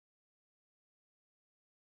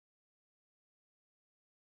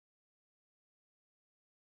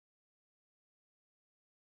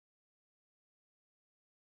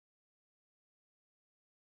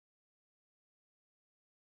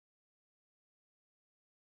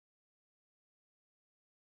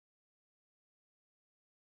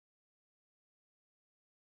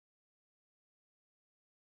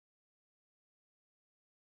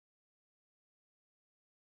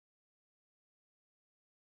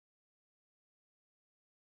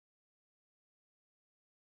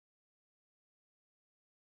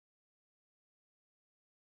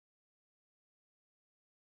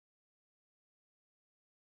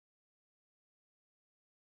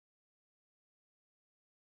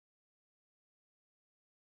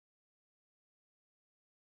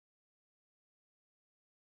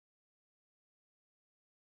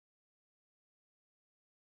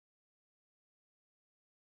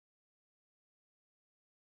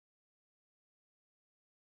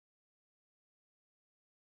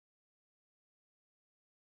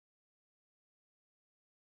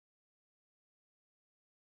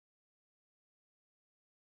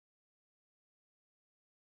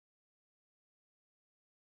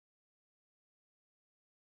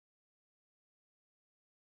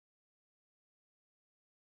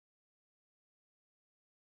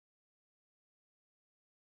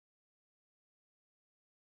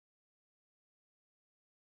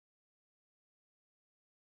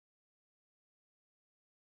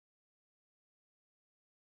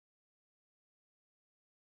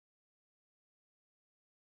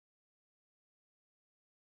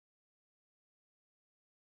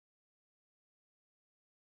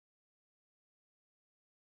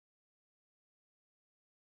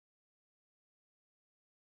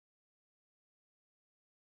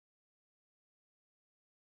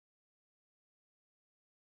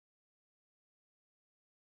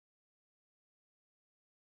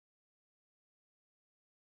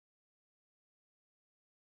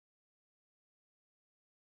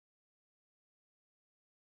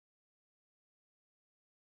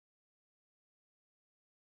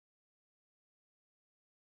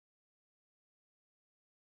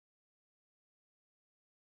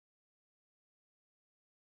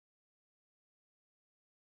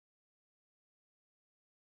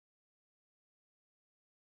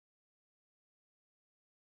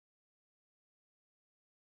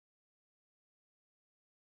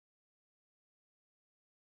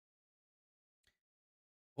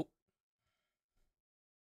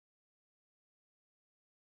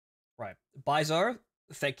Right. Bizarre,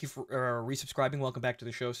 thank you for resubscribing. Welcome back to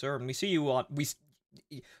the show, sir. And we see you on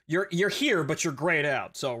you're here, but you're grayed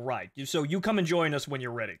out. So so you come and join us when you're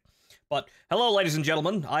ready. But hello, ladies and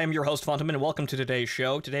gentlemen. I am your host Phontomen, and welcome to today's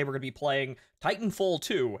show. Today we're going to be playing Titanfall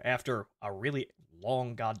 2 after a really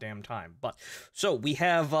long goddamn time. But so we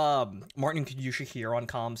have Martin and Kanyusha here on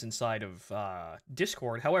comms inside of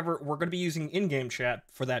Discord. However, we're going to be using in-game chat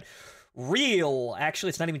for that. Actually,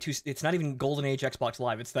 it's not even Golden Age Xbox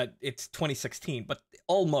Live. It's 2016, but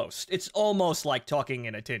almost. It's almost like talking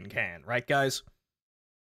in a tin can, right, guys?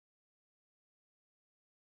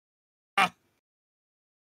 I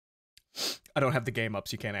don't have the game up,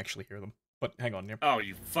 so you can't actually hear them. But hang on here. Oh,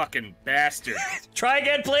 you fucking bastard. Try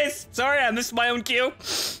again, please. Sorry, I missed my own cue.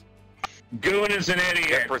 Goon is an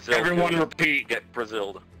idiot. Everyone repeat. Get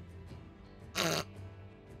Braziled.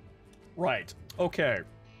 Right. Okay.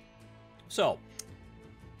 So,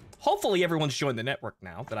 hopefully everyone's joined the network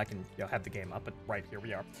now that I can have the game up, but right, here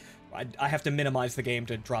we are. I have to minimize the game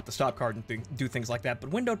to drop the stop card and do things like that, but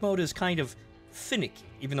windowed mode is kind of finicky,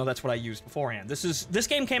 even though that's what I used beforehand. This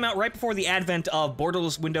game came out right before the advent of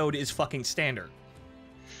borderless windowed is fucking standard.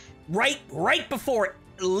 Right before it.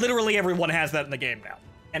 Literally everyone has that in the game now.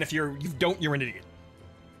 And if you don't, you're an idiot.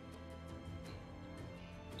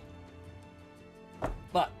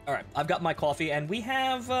 But, alright, I've got my coffee, and we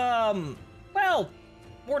have, well,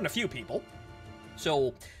 more than a few people.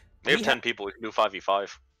 So, we have 10 people, we can do 5v5.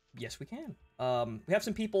 Yes, we can. We have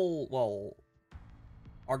some people, well,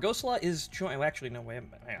 Argosla is joining, well, actually, no, wait,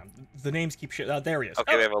 hang on. The names keep shit, there he is.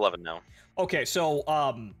 Okay, we have 11 now. Okay, so,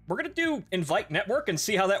 we're gonna do invite network and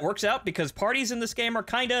see how that works out, because parties in this game are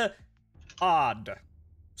kinda odd.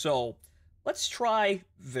 So, let's try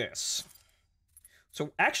this. So,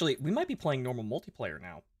 actually, we might be playing normal multiplayer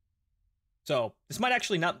now. So, this might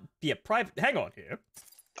actually not be a private... Hang on here.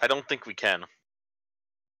 I don't think we can.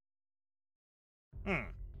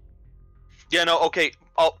 Yeah, no, okay.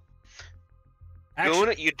 Oh.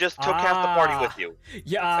 Goon, you just took half the party with you.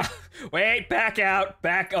 Yeah, wait, back out,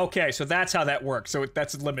 okay, so that's how that works. So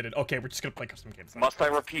that's limited. Okay, we're just gonna play custom games. Must I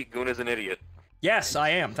repeat, Goon is an idiot. Yes, I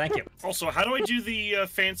am, thank you. Also, how do I do the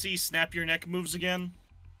fancy snap your neck moves again?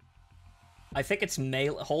 I think it's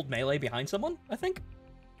hold melee behind someone, I think?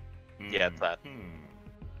 Yeah, it's that.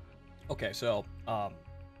 Okay, so,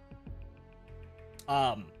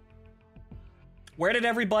 where did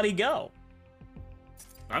everybody go?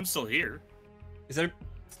 I'm still here. Is there...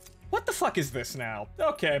 What the fuck is this now?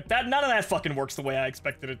 Okay, none of that fucking works the way I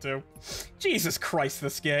expected it to. Jesus Christ,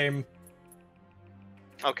 this game.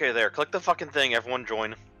 Okay, there. Click the fucking thing, everyone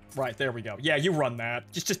join. Right, there we go. Yeah, you run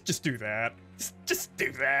that. Just do that. Just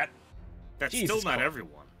do that. That's still not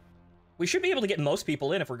everyone. We should be able to get most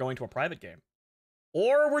people in if we're going to a private game.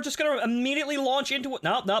 Or we're just gonna immediately launch into it.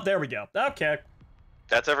 No, there we go. Okay.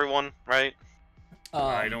 That's everyone, right?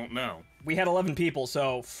 I don't know. We had 11 people,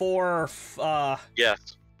 so 4,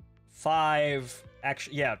 Yes. 5,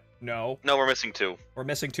 actually, yeah, no. No, we're missing 2. We're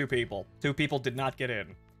missing 2 people. 2 people did not get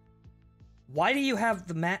in. Why do you have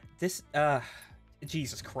the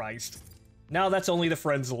Jesus Christ. No, that's only the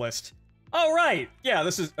friends list. Oh, right! Yeah,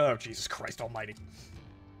 this is... Oh, Jesus Christ almighty.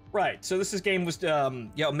 Right, so this game was,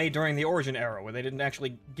 made during the Origin era, where they didn't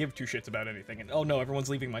actually give 2 shits about anything, and oh no, everyone's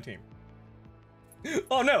leaving my team.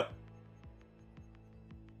 Oh no!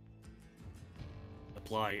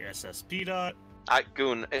 Apply SSP dot.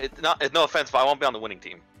 Goon, no offense, but I won't be on the winning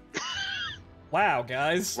team. Wow,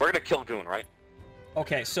 guys. We're gonna kill Goon, right?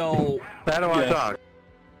 Okay, so... How do I talk?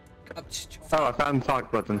 Oh, I found the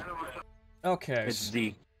talk button. Okay. It's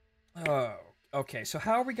D. Oh, okay, so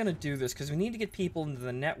how are we gonna do this? Because we need to get people into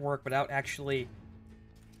the network without actually...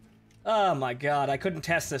 Oh my god, I couldn't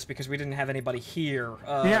test this because we didn't have anybody here.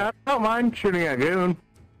 Yeah, I don't mind shooting at Goon.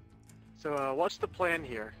 So, what's the plan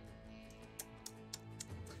here?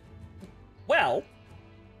 Well,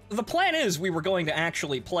 the plan is we were going to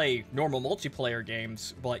actually play normal multiplayer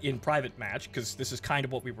games, but in private match, because this is kind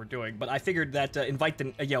of what we were doing. But I figured that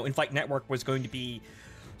Invite Network was going to be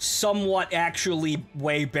somewhat actually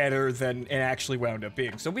way better than it actually wound up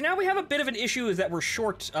being. So now we have a bit of an issue is that we're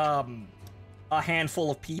short a handful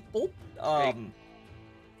of people. Goon,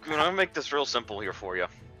 I'm gonna make this real simple here for you.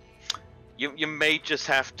 You may just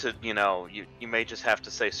have to, you may just have to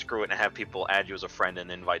say screw it and have people add you as a friend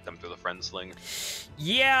and invite them through the friends link.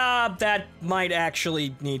 Yeah, that might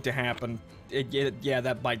actually need to happen. Yeah,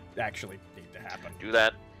 that might actually need to happen. Do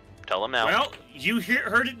that. Tell them now. Well, you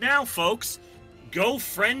heard it now, folks. Go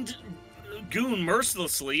friend Goon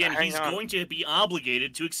mercilessly, and he's going to be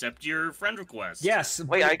obligated to accept your friend request. Yes.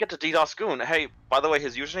 Wait, I get to DDoS Goon. Hey, by the way,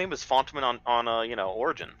 his username is Phontomen on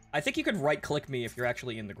Origin. I think you could right-click me if you're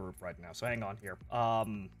actually in the group right now, so hang on here.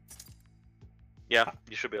 Yeah,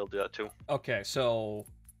 you should be able to do that too. Okay, so...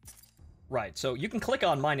 Right, so you can click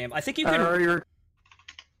on my name. I think you can...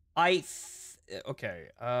 Okay,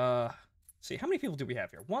 see, how many people do we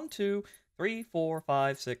have here? 1, 2, 3, 4,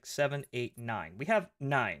 5, 6, 7, 8, 9. We have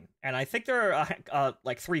 9, and I think there are,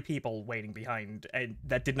 like, 3 people waiting behind and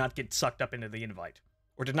that did not get sucked up into the invite.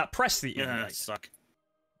 Or did not press the invite. Yeah, suck.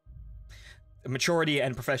 Maturity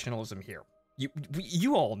and professionalism here.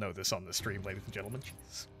 You all know this on the stream, ladies and gentlemen.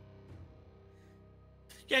 Jeez.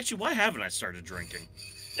 Yeah, actually, why haven't I started drinking?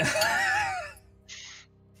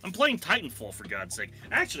 I'm playing Titanfall, for God's sake.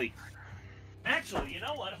 Actually, you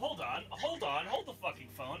know what? Hold the fucking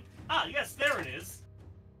phone. Ah, yes, there it is.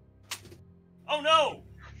 Oh no!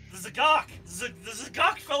 There's a gawk! There's a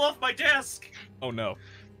gawk fell off my desk! Oh no.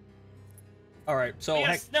 Alright, so...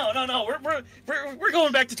 Yes, no, we're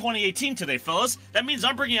going back to 2018 today, fellas. That means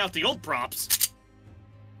I'm bringing out the old props.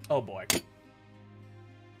 Oh boy.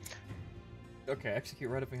 Okay, execute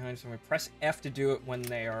right up behind someone. Press F to do it when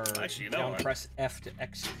they are actually, you know down. what? Press F to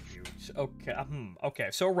execute. Okay, okay,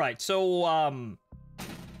 so right, so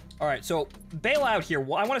alright, so bail out here.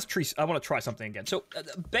 Well, I want to try something again. So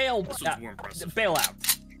bail More impressive. bail out.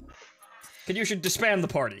 You should disband the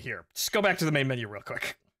party here. Just go back to the main menu real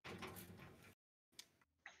quick.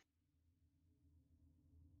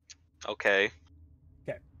 Okay.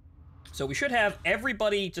 Okay. So we should have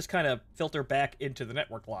everybody just kind of filter back into the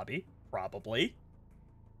network lobby. Probably.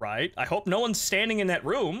 Right? I hope no one's standing in that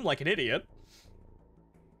room like an idiot.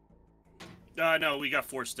 No, we got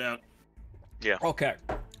forced out. Yeah. Okay.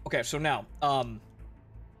 Okay, so now,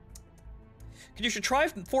 you should try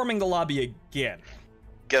forming the lobby again.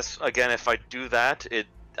 Guess, again, if I do that,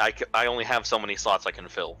 I only have so many slots I can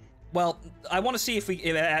fill. Well, I want to see if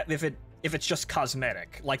it's just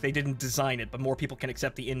cosmetic, like they didn't design it, but more people can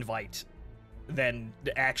accept the invite than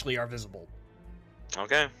actually are visible.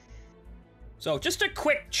 Okay. So, just a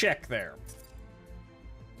quick check there.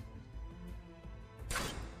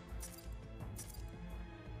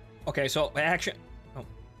 Okay, so, action... Oh.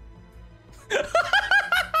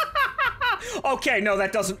 Okay, no,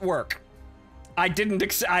 that doesn't work. I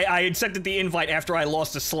didn't I accepted the invite after I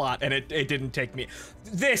lost a slot, and it didn't take me.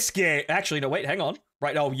 This game... Actually, no, wait, hang on.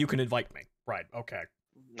 Right, oh, you can invite me. Right, okay.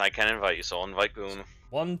 I can invite you, so I'll invite Goon.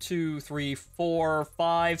 1, 2, 3, 4,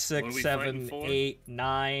 5, 6, What are we 7, fighting for? 8,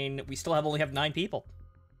 9. We still only have 9 people.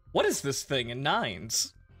 What is this thing in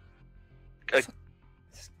 9s?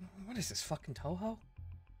 What is this, fucking Toho?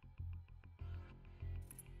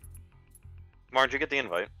 Marge, did you get the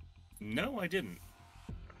invite? No, I didn't.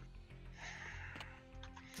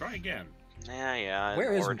 Try again. Yeah,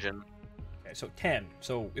 Where is Origin. Okay, so 10.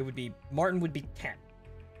 So it would be... Martin would be 10.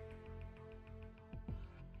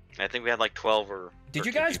 I think we had like 12 or... Did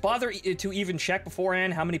you 13 guys people. bother to even check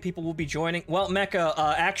beforehand how many people will be joining? Well, Mecha,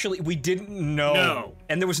 actually, we didn't know. No.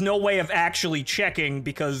 And there was no way of actually checking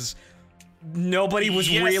because nobody was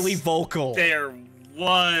Yes, really vocal. There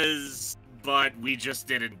was, but we just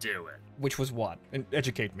didn't do it. Which was what? And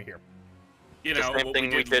educate me here. You The know, same what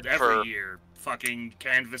thing we did every for- year. Fucking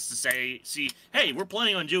canvas to say, see, hey, we're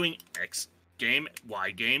planning on doing X game,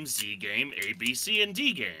 Y game, Z game, A, B, C, and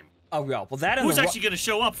D game. Oh, yeah. Well, that and Who's the... actually going to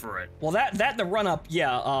show up for it? Well, that in the run-up,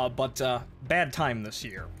 yeah, but bad time this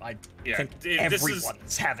year. I Yeah, think this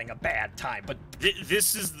everyone's having a bad time, but...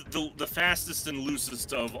 This is the fastest and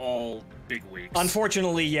loosest of all big weeks.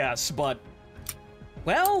 Unfortunately, yes, but...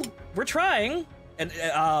 Well, we're trying. And,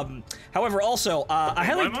 however, also,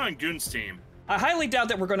 I'm on Goon's team. I highly doubt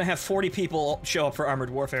that we're going to have 40 people show up for Armored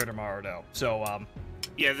Warfare tomorrow, though. So,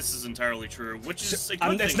 Yeah, this is entirely true, which is a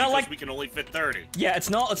good thing it's not because like- we can only fit 30. yeah, it's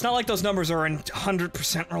not like those numbers are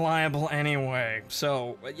 100% reliable anyway.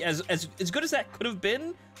 So, as good as that could have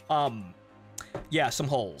been, yeah, some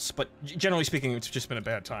holes. But generally speaking, it's just been a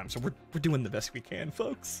bad time. So we're doing the best we can,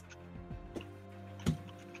 folks.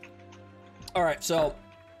 All right, so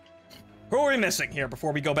who are we missing here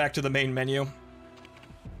before we go back to the main menu?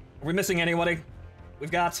 Are we missing anybody?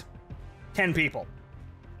 We've got 10 people.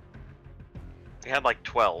 We had like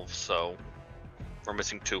 12, so we're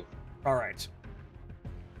missing 2. All right.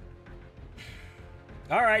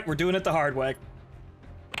 All right, we're doing it the hard way.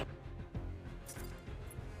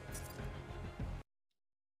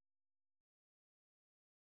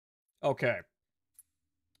 Okay.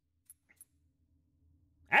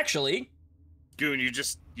 Actually, Goon, you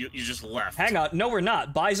just left. hang on. No, we're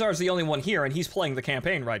not. Bizarre's the only one here, and he's playing the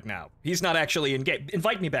campaign right now. He's not actually in game.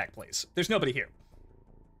 Invite me back, please. There's nobody here.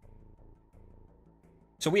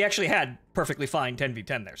 So we actually had perfectly fine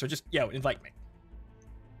 10v10 there. So just, invite me.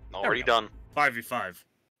 Already done. 5v5.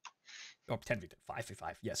 Oh, 10v10.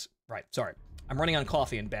 5v5. Yes. Right. Sorry. I'm running on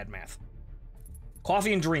coffee and bad math.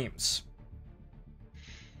 Coffee and dreams.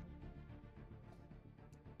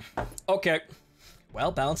 Okay.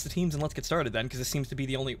 Well, balance the teams and let's get started then, because this seems to be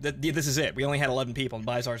the only... This is it. We only had 11 people, and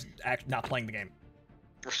Bizarre's not playing the game.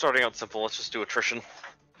 We're starting out simple. Let's just do attrition.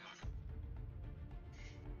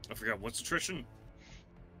 I forgot, what's attrition?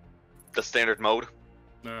 The standard mode.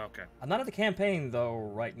 Oh, okay. I'm not in the campaign,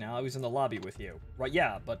 though, right now. I was in the lobby with you. Right,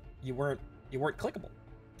 yeah, but you weren't clickable.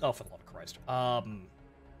 Oh, for the love of Christ.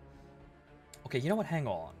 Okay, you know what? Hang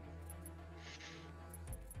on.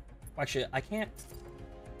 Actually, I can't...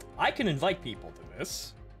 I can invite people to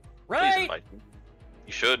this. Right? Please invite me.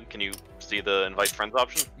 You should. Can you see the invite friends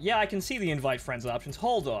option? Yeah, I can see the invite friends options.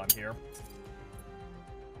 Hold on here.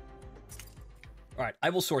 Alright,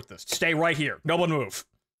 I will sort this. Stay right here. No one move.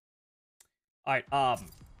 Alright,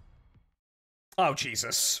 oh,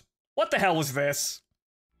 Jesus. What the hell was this?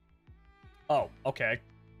 Oh, okay.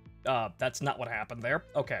 That's not what happened there.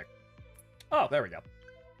 Okay. Oh, there we go.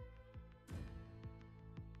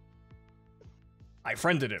 I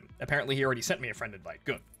friended him. Apparently he already sent me a friend invite.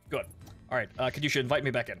 Good, good. Alright, Kadusha, invite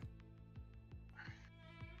me back in.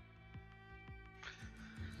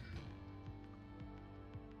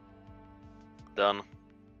 Done.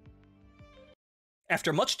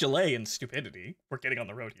 After much delay and stupidity, we're getting on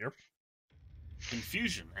the road here.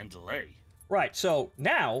 Confusion and delay. Right, so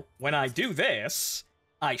now, when I do this,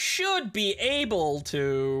 I should be able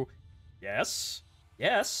to... Yes.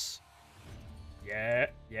 Yes. Yeah,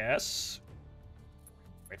 yes.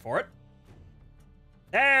 Wait for it.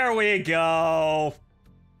 There we go!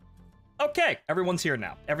 Okay, everyone's here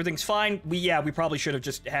now. Everything's fine. We probably should have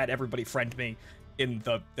just had everybody friend me in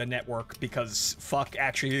the network, because fuck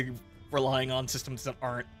actually relying on systems that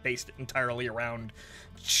aren't based entirely around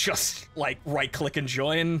just, like, right-click and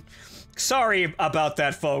join. Sorry about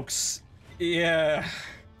that, folks. Yeah.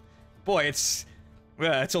 Boy, it's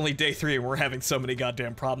only day 3 and we're having so many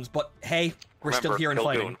goddamn problems, but hey, we're still here and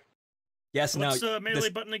fighting. Yes, now... What's the melee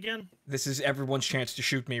button again? This is everyone's chance to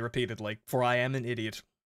shoot me repeatedly, for I am an idiot.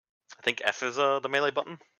 I think F is the melee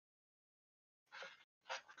button.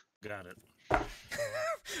 Got it.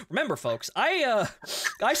 Remember, folks, I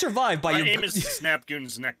survived by My your... aim is to snap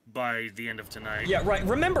Goon's neck by the end of tonight. Yeah, right.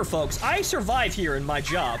 Remember, folks, I survive here in my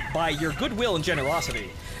job by your goodwill and generosity,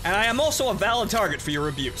 and I am also a valid target for your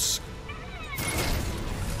abuse.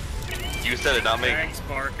 You said it, not me. Thanks,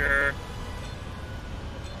 Parker.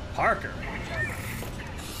 Parker?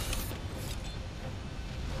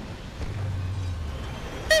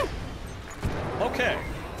 Okay.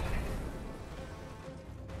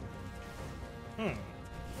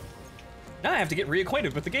 Now I have to get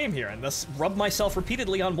reacquainted with the game here, and thus rub myself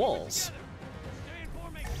repeatedly on walls.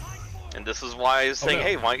 And this is why I was saying, no.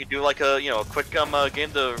 hey, why don't you do like a, a quick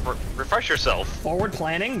game to refresh yourself? Forward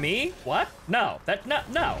planning? Me? What? No.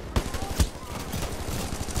 No.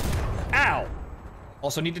 Ow!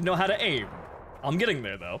 Also need to know how to aim. I'm getting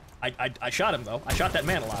there, though. I shot him, though. I shot that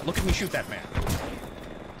man a lot. Look at me shoot that man.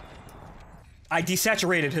 I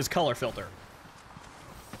desaturated his color filter.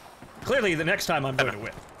 Clearly, the next time I'm going to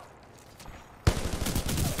win.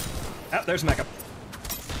 Oh, there's Mecha.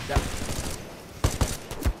 Yeah.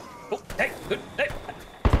 Oh, hey, hey.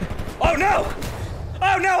 Oh no!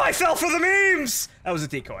 Oh no, I fell for the memes! That was a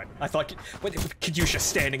decoy. I thought, Kadusha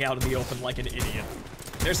standing out in the open like an idiot.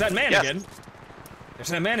 There's that man again. There's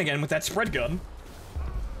that man again with that spread gun.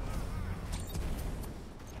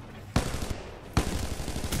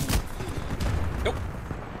 Nope.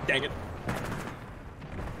 Dang it.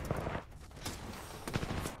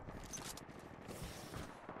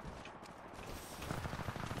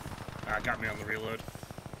 Got me on the reload.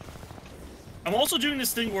 I'm also doing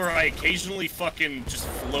this thing where I occasionally fucking just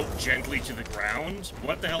float gently to the ground.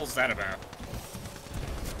 What the hell is that about?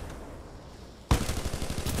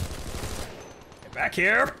 Get back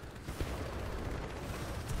here!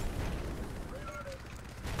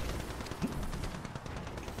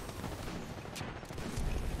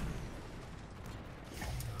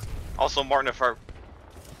 Also, Martin, if our...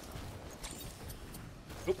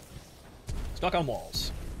 Oop. Stuck on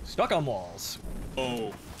walls. Stuck on walls.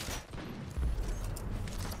 Oh.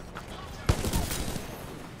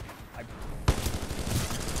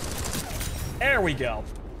 There we go.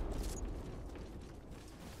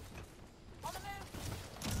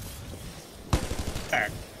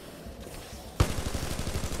 Back.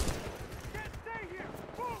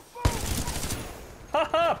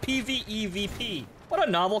 Haha, PvEVP. What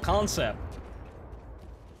a novel concept.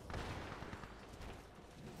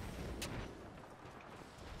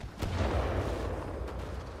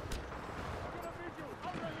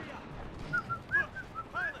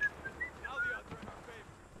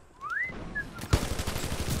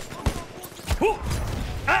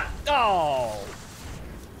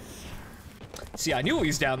 See, I knew he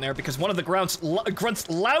was down there because one of the grunts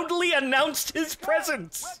loudly announced his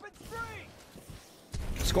presence.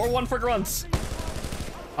 Score 1 for grunts.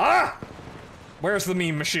 Ah! Where's the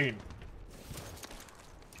meme machine?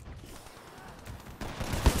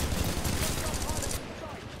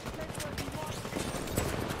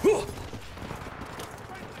 Whew.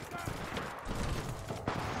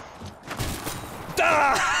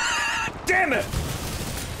 Ah! Damn it!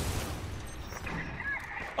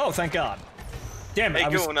 Oh, thank God. Damn it, Hey,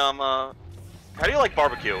 Goon, how do you like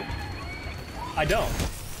barbecue? I don't.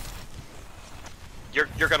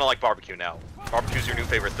 You're gonna like barbecue now. Barbecue's your new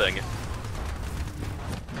favorite thing.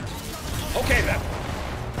 Okay, then.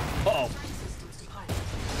 Uh-oh.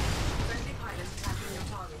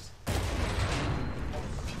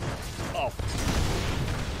 Oh.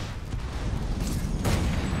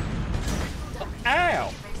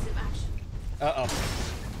 Ow! Uh-oh.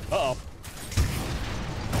 Uh-oh.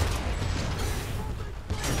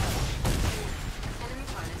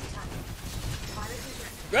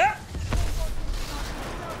 Ah!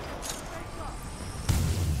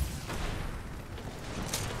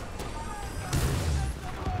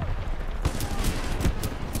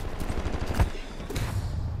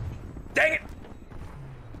 Dang it!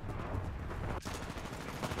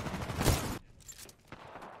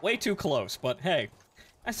 Way too close, but hey,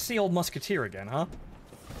 nice to see old Musketeer again, huh?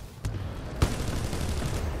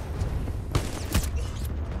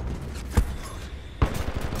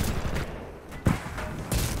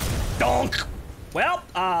 Donk! Well,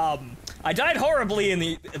 I died horribly in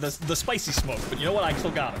the spicy smoke, but you know what? I still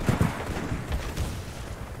got it.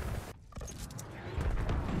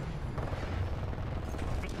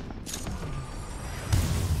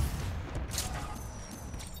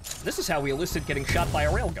 This is how we elicit getting shot by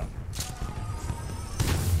a railgun.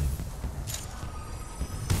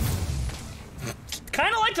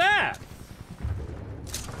 Kinda like that!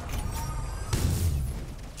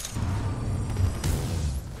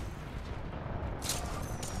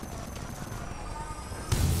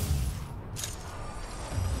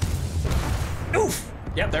 Oof!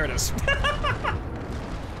 Yep, there it is.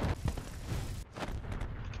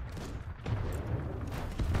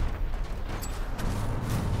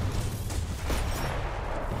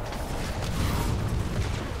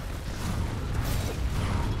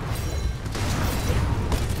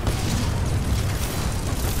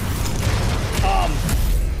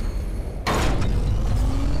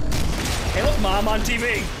 Hey, look, Mom, on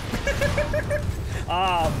TV.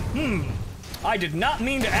 I did not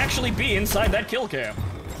mean to actually be inside that kill cam.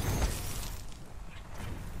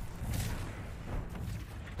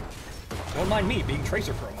 Don't mind me being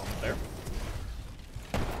Tracer for a moment there.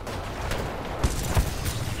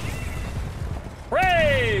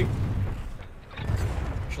 Hooray!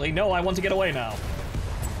 Actually, no, I want to get away now.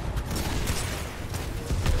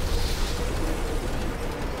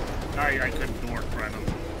 I couldn't door front him.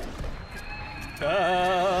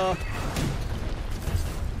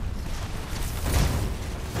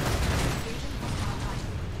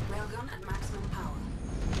 Railgun at maximum power.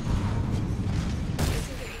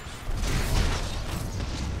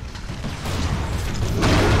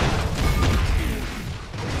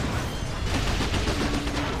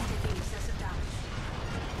 Taking excessive damage.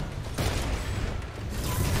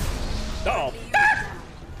 Uh-oh.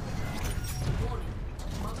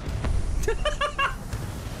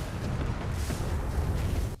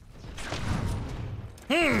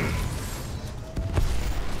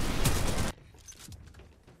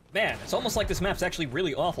 Man, it's almost like this map's actually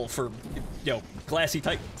really awful for, you know, glassy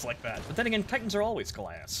Titans like that. But then again, Titans are always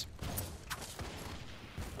glass.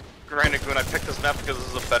 Granted, Goon, I picked this map because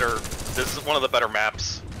this is one of the better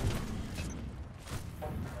maps.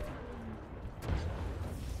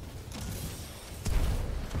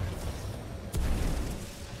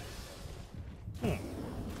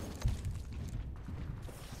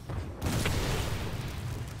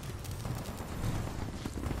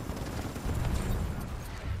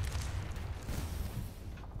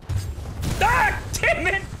 Ah! Damn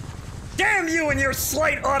it! Damn you and your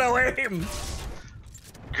slight auto-aim!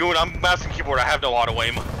 Goon, I'm mouse and keyboard, I have no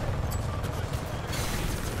auto-aim.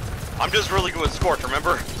 I'm just really good with Scorch,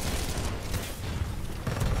 remember?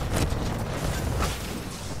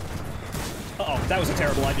 Uh-oh, that was a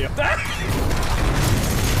terrible idea.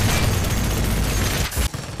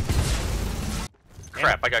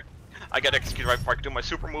 Crap, I got executed right before I could do my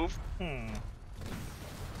super move.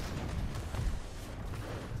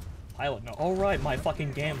 Pilot, no. Oh, right, my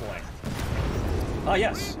fucking gambling. Ah,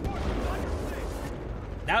 yes.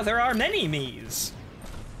 Now there are many me's.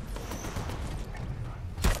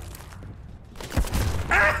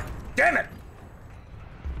 Ah! Damn it!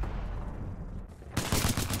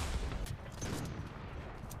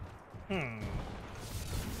 I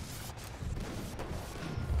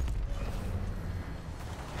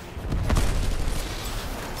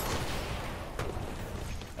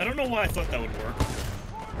don't know why I thought that would work.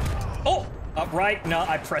 Oh! Right, no,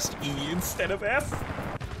 I pressed E instead of F.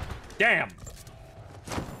 Damn.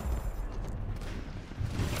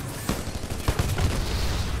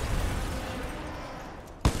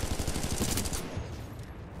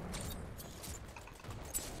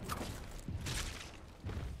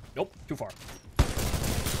 Nope, too far.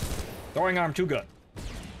 Throwing arm too good.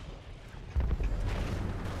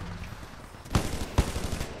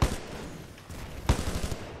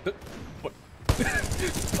 What?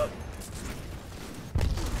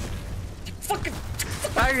 Fucking.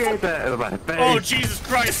 I ate that in my face. Oh, Jesus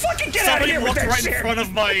Christ! Fucking get out of Somebody here with looked that right shit. in front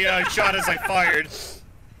of my shot as I fired.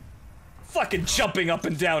 Fucking jumping up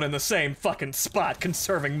and down in the same fucking spot,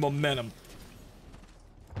 conserving momentum.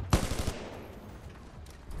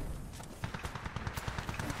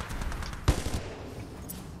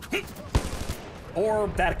 Or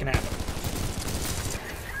that can happen.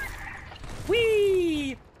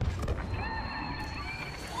 Whee!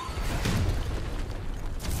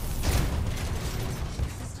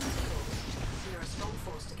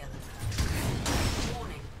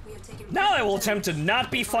 Now I will attempt to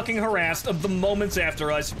not be fucking harassed of the moments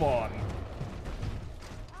after I spawn.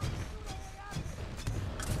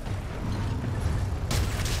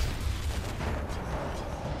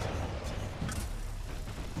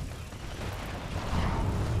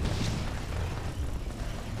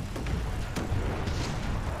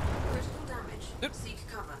 Critical damage. Seek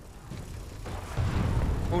cover.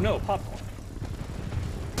 Oh no, popcorn.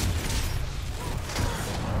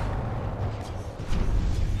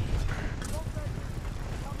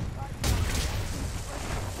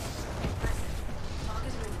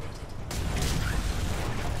 Target eliminated.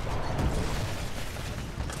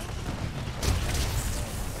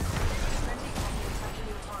 Friendly enemy attacking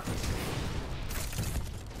your target.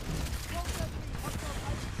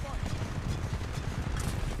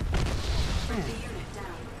 Friendly unit down.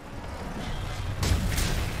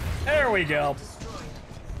 There we go. Destroyed.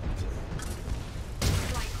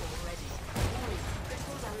 Flight core ready. Warning.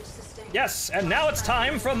 Critical damage sustained. Yes, and now it's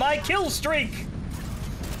time for my kill streak. You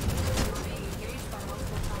are being engaged by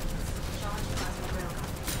multiple targets. Charge plasma railgun.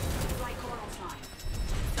 Flight core offline.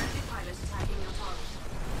 Friendly pilot attacking your target.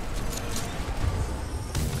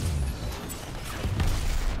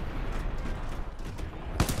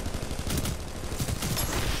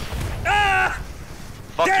 Ah!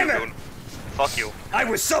 Fuck Damn you, it! Goon. Fuck you. I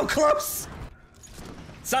was so close!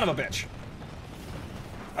 Son of a bitch.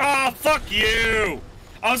 Oh, fuck you!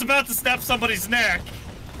 I was about to snap somebody's neck.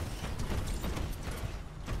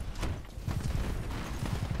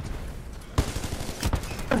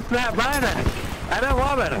 Snap my neck. I don't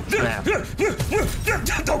want it to snap.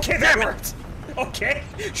 Okay, that worked. Okay,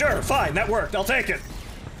 sure, fine, that worked. I'll take it.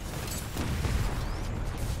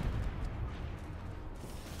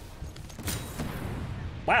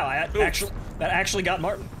 Wow, that actually got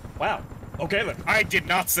Martin. Wow. Okay then. I did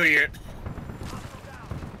not see it.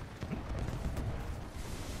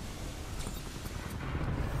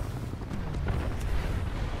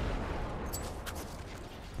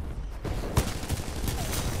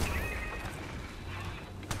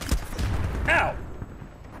 Ow!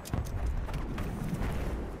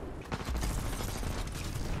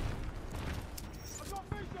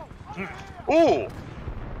 Ooh!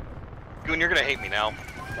 Goon, you're gonna hate me now.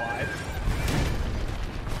 Why?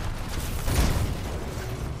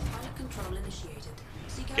 Pilot control initiated.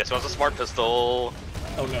 Seek out Guess who has a smart pistol?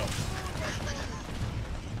 Oh no.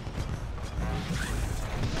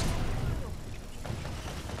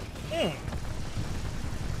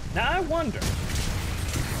 Now I wonder.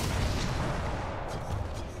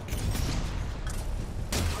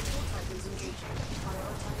 multiple Titans engaging.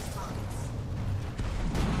 Prioritize targets.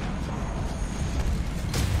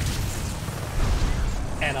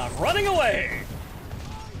 And I'm running away!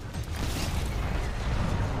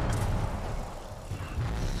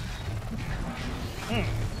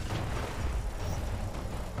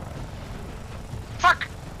 Fuck!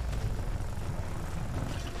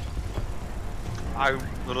 I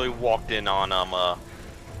literally walked in on, Oh,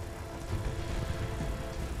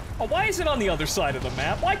 why is it on the other side of the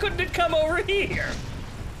map? Why couldn't it come over here?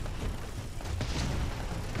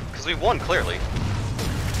 because we won, clearly.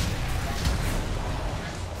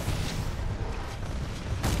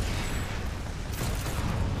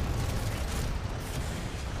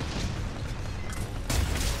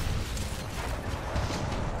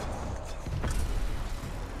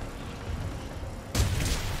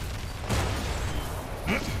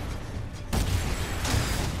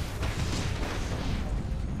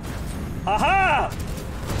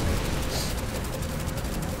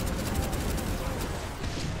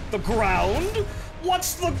 ground?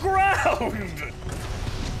 What's the ground?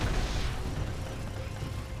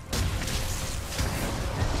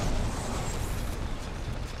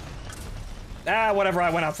 Ah, whatever, I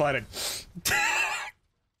went out fighting.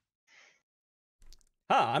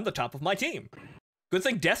 I'm the top of my team. Good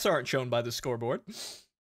thing deaths aren't shown by the scoreboard.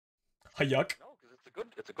 Yuck. No, because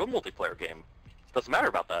it's a good multiplayer game. Doesn't matter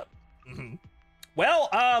about that. Mm-hmm. Well,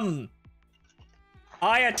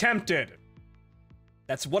 I attempted.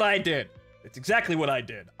 That's what I did. It's exactly what I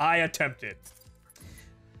did. I attempted.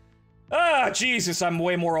 Ah, Jesus, I'm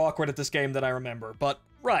way more awkward at this game than I remember. But,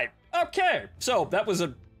 right. Okay. So, that was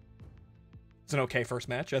it's an okay first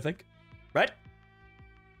match, I think. Right?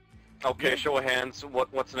 Okay, show of hands.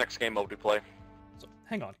 What's the next game mode we play? So,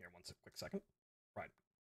 hang on here quick second. Right.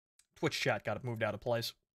 Twitch chat got it moved out of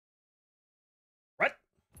place. Right?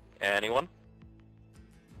 Anyone?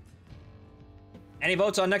 Any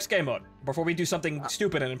votes on next game mode before we do something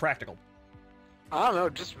stupid and impractical? I don't know,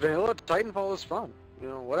 just vanilla Titanfall is fun. You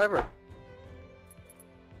know, whatever.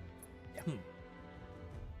 Yeah.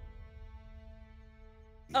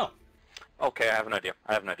 Oh. Okay, I have an idea.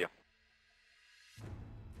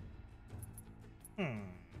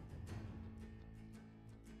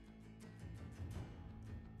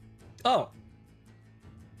 Oh.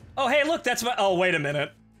 Oh, hey, look, that's my... Oh, wait a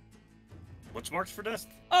minute. What's marked for death?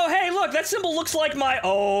 Oh, hey, look, that symbol looks like my...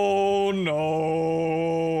 Oh,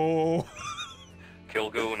 no. Kill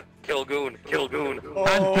Goon. Kill Goon. Kill Goon.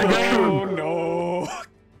 Oh, no.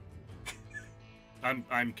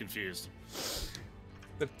 I'm confused.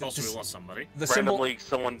 Also, we lost somebody. The symbol... Randomly,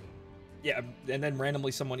 someone... Yeah, and then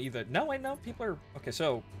randomly someone either... No, wait, no, people are... Okay,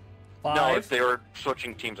 so... 5... No, they were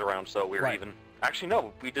switching teams around, so we were Right. even. Actually,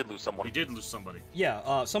 no, we did lose someone. We did lose somebody.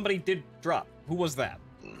 Yeah, somebody did drop. Who was that?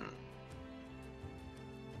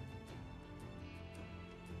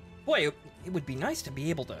 Boy, it would be nice to be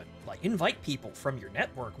able to, like, invite people from your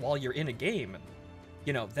network while you're in a game, and,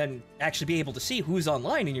 you know, then actually be able to see who's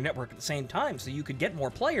online in your network at the same time, so you could get more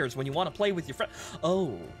players when you want to play with your friend.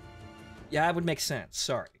 Oh. Yeah, that would make sense.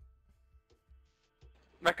 Sorry.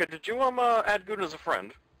 Mecha, did you add Goon as a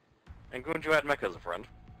friend? And Goon, did you add Mecha as a friend?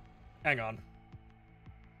 Hang on.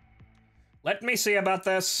 Let me see about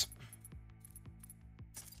this.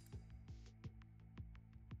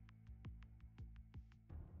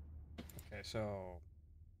 Okay, so...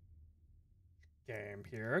 Game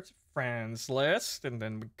here, it's friends list, and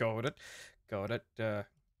then we go to, okay,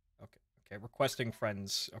 requesting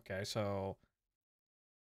friends. Okay, so...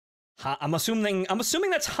 I'm assuming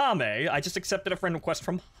that's Hame. I just accepted a friend request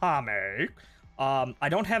from Hame. I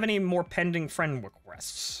don't have any more pending friend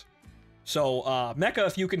requests. So, Mecha,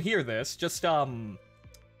 if you can hear this, just,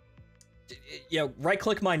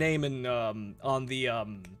 right-click my name and, on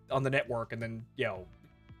the network, and then,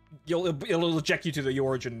 it'll eject you to the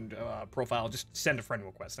origin, profile. Just send a friend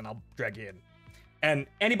request, and I'll drag you in. And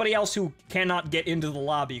anybody else who cannot get into the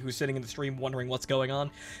lobby, who's sitting in the stream wondering what's going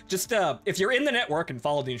on, just, if you're in the network and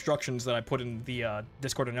follow the instructions that I put in the,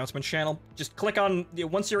 Discord announcements channel, just click on,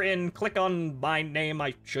 once you're in, click on my name.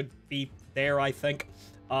 I should be there, I think.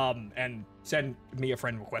 And send me a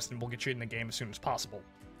friend request, and we'll get you in the game as soon as possible.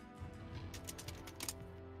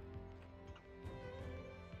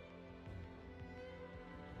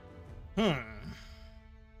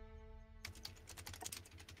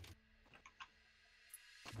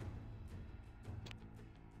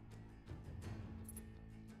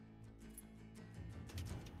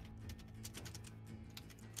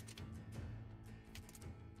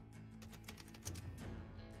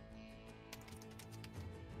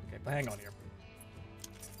 But hang on here.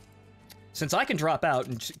 Since I can drop out,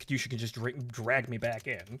 and you can just drag me back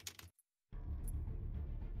in.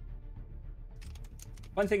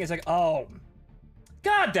 One thing is like, oh.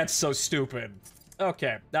 God, that's so stupid.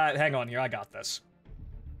 Okay, hang on here, I got this.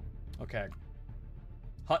 Okay.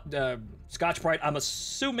 Scotch Bright, I'm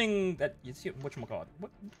assuming that, whatchamacallit?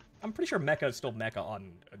 I'm pretty sure Mecha is still Mecha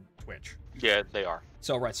on Twitch. Yeah, they are.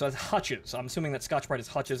 So, right, so it's Hutches. I'm assuming that Scotch Bright is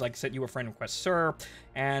Hutches. I sent you a friend request, sir.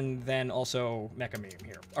 And then also Mecha Meme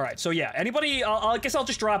here. All right, so yeah, anybody, I guess I'll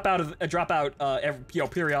just drop out,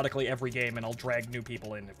 periodically every game, and I'll drag new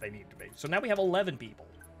people in if they need to be. So now we have 11 people.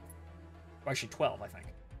 Or actually 12, I think.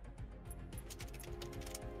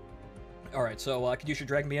 All right, so you should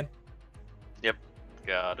drag me in? Yep,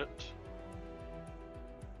 got it.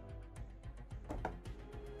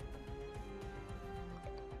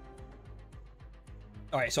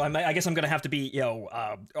 All right, so I guess I'm gonna have to be,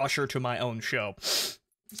 usher to my own show.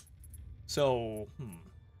 So,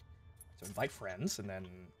 So invite friends, and then,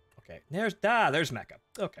 okay, there's Mecha.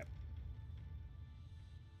 Okay.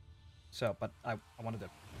 So, but I wanted to,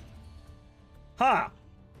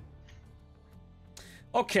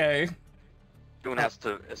 Okay. Goon has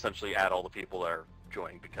to essentially add all the people that are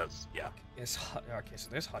joining because, yeah. Okay, so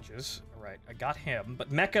there's Hutches. All right, I got him.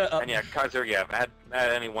 But Mecha. And yeah, Kaiser, yeah, add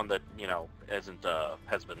anyone that isn't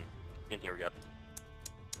has been in here yet.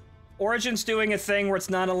 Origin's doing a thing where it's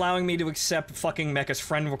not allowing me to accept fucking Mecha's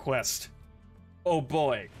friend request. Oh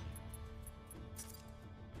boy.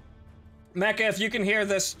 Mecha, if you can hear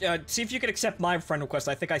this, see if you can accept my friend request.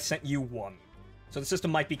 I think I sent you one. So the system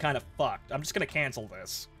might be kind of fucked. I'm just gonna cancel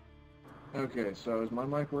this. Okay, so is my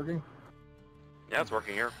mic working? Yeah, it's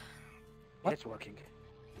working here. What? It's working.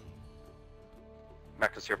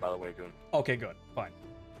 Mecha's here, by the way, Goon. Okay, good. Fine.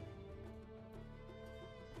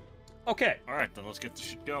 Okay. Alright, then let's get this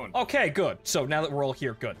shit going. Okay, good. So now that we're all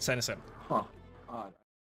here, good. Send us in. Huh. Odd.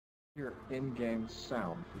 Your in-game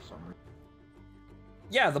sound for some reason.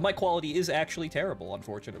 Yeah, the mic quality is actually terrible,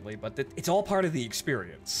 unfortunately, but it's all part of the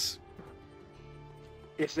experience.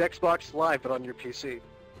 It's Xbox Live, but on your PC.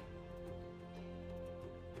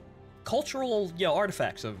 Cultural,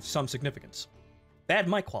 artifacts of some significance. Bad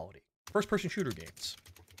mic quality. First-person shooter games.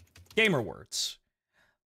 Gamer words.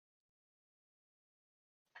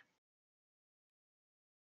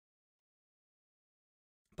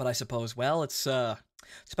 But I suppose, well, it's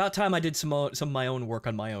about time I did some of my own work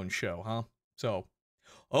on my own show, huh? So,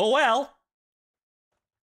 oh well!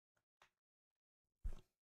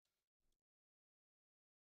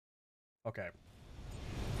 Okay.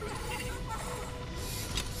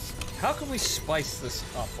 How can we spice this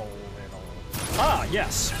up a little? Ah,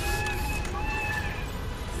 yes!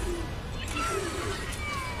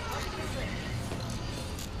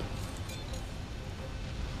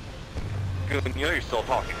 Goon, you know you're still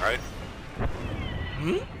talking, right?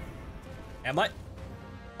 Hmm? Am I?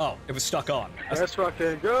 Oh, it was stuck on. Let's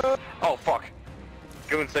fucking go! Oh, fuck.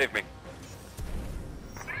 Goon, save me.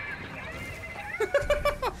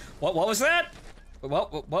 What was that?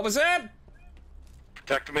 What was that?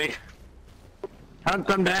 Protect me. Hunt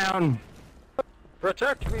them down.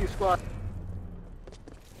 Protect me, squad!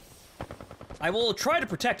 I will try to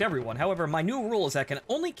protect everyone, however, my new rule is that I can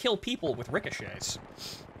only kill people with ricochets.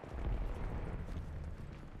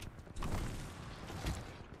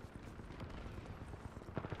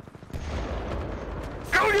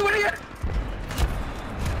 Go, you idiot!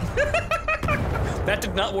 That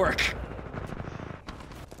did not work.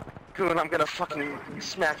 Goon, I'm gonna fucking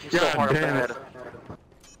smack you so God hard in the damn it. head.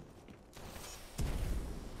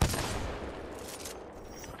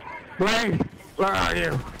 Wait, where are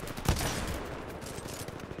you?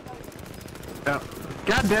 Oh,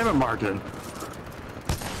 God damn it, Martin.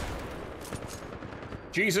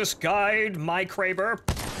 Jesus, guide my Kraber.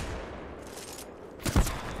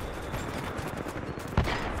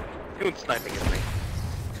 Goon sniping at me.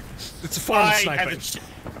 It's a fun I sniping.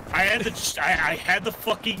 had the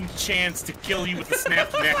fucking chance to kill you with a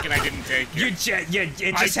snapped neck, and I didn't take it.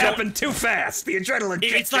 It just happened too fast. The adrenaline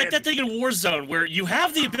kicked It's like in. that thing in Warzone where you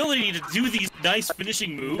have the ability to do these nice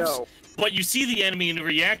finishing moves, No. but you see the enemy and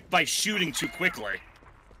react by shooting too quickly.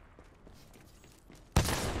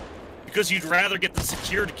 Because you'd rather get the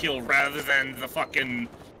secured kill rather than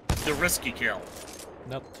the risky kill.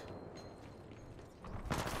 Nope.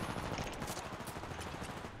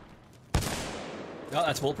 No,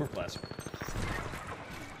 that's bulletproof glass.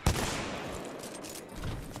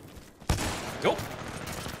 Nope.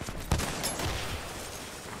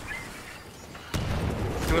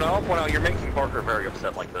 Goon, I'll point out you're making Parker very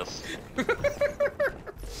upset like this.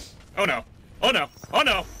 Oh no. Oh no. Oh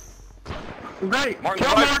no. Great, Martin,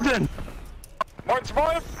 kill survive. Martin! Martin,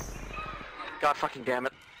 survive! God fucking damn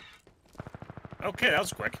it. Okay, that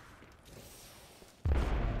was quick.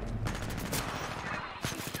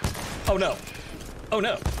 Oh no. Oh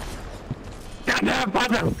no. God damn,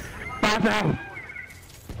 Pato! Pato!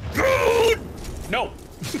 No.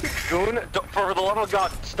 Goon, for the love of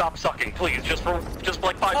God, stop sucking, please. Just for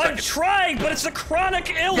like 5 I'm seconds. trying, but it's a chronic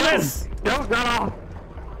illness. No, no!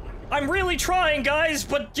 I'm really trying, guys,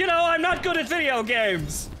 but you know, I'm not good at video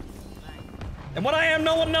games. And when I am,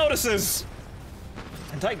 no one notices.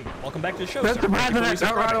 And Titan, welcome back to the show, sir. Mr. President,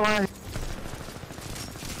 don't run away!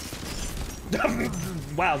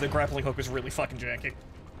 Wow, the grappling hook was really fucking janky.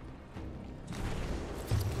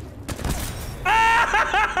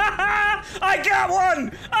 I got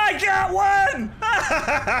one! I got one!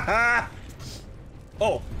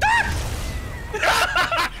 Oh.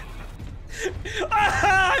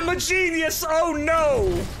 I'm a genius! Oh no!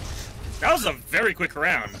 That was a very quick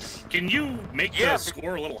round. Can you make Yeah, the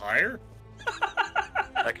score a little higher?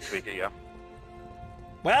 I can tweak it, yeah.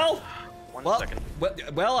 Well, One second.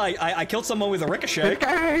 well, I killed someone with a ricochet.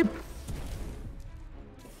 Escape!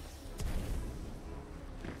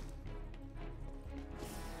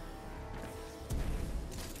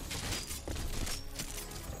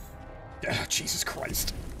 Ah, Jesus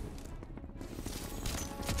Christ.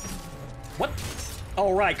 What?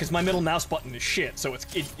 Oh, right, because my middle mouse button is shit, so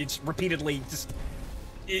it's repeatedly just...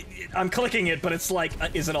 I'm clicking it, but it's like,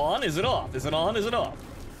 is it on? Is it off? Is it on? Is it off?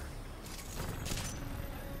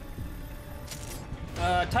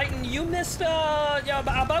 Titan, you missed, yeah,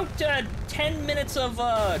 about 10 minutes of,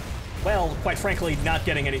 well, quite frankly, not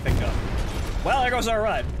getting anything done. Well, there goes our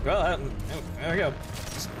ride. Well, there we go.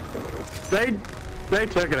 They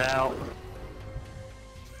took it out.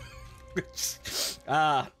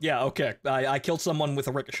 Yeah, okay. I killed someone with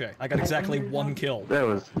a ricochet. I got exactly 1 kill. That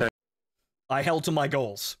was. I held to my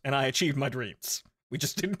goals, and I achieved my dreams. We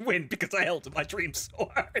just didn't win because I held to my dreams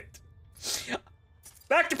so hard.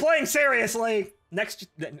 Back to playing seriously! Next,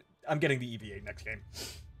 I'm getting the EVA next game.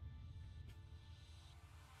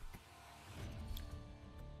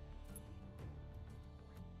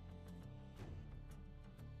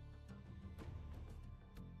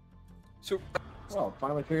 So, Well,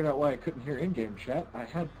 finally figured out why I couldn't hear in-game chat. I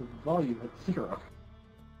had the volume at 0.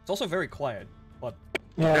 it's also very quiet, but...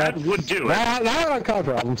 Yeah, That would do it. that would cause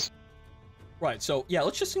problems. Right, so, yeah,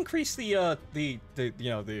 let's just increase the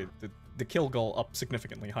kill goal up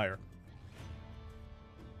significantly higher.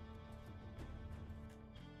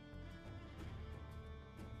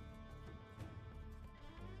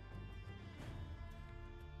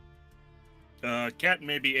 Cat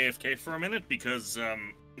may be AFK for a minute because,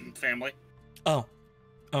 family. Oh.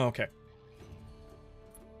 Oh, okay.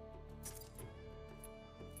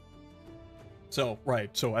 So, right,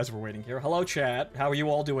 so as we're waiting here, hello chat, how are you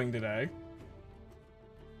all doing today?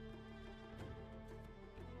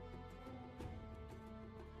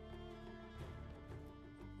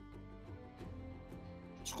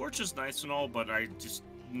 Scorch is nice and all, but I just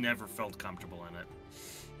never felt comfortable in it.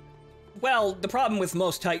 Well, the problem with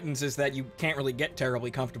most Titans is that you can't really get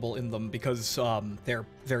terribly comfortable in them because they're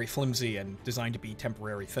very flimsy and designed to be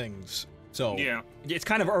temporary things. So, Yeah. it's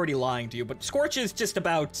kind of already lying to you, but Scorch is just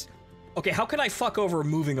about, okay, how can I fuck over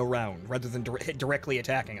moving around rather than directly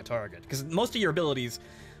attacking a target? Because most of your abilities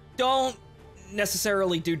don't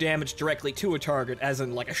necessarily do damage directly to a target, as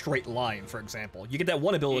in like a straight line, for example. You get that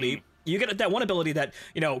one ability. You get that one ability that,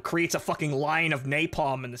 you know, creates a fucking line of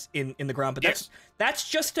napalm in the ground, but that's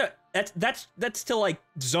just to that's to like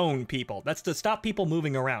zone people. That's to stop people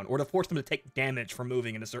moving around or to force them to take damage for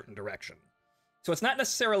moving in a certain direction. So it's not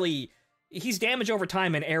necessarily he's damage over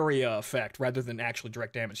time and area effect rather than actually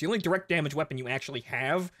direct damage. The only direct damage weapon you actually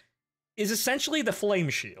have is essentially the flame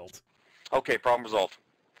shield. Okay, problem resolved.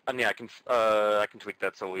 And yeah, I can tweak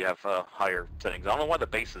that so we have higher settings. I don't know why the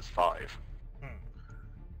base is 5.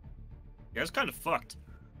 Yeah, it's kind of fucked.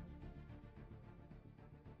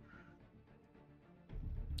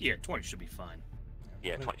 Yeah, 20 should be fine.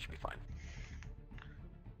 Yeah, 20 should be fine.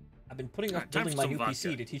 I've been putting off Alright, time building for my new some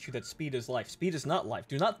PC vodka. to teach you that speed is life. Speed is not life.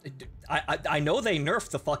 Do not. I know they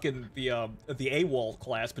nerfed the fucking the AWOL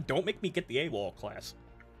class, but don't make me get the AWOL class.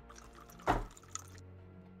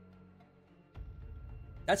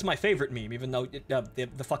 That's my favorite meme, even though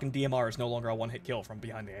the fucking DMR is no longer a one-hit kill from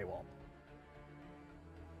behind the AWOL.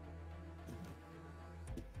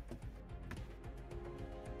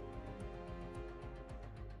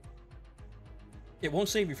 It won't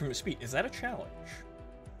save you from your speed. Is that a challenge?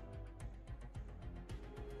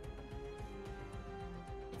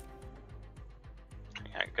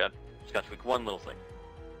 Yeah, good. Just gotta tweak one little thing.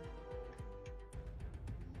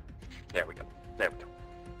 There we go. There we go.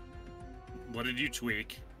 What did you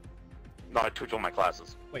tweak? No, I tweaked all my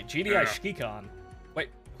classes. Wait, GDI Yeah. Shikon. Wait,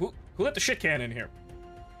 who let the shit can in here?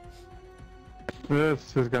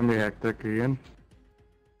 This is gonna be hectic again.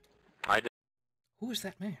 I did. Who is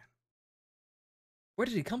that man? Where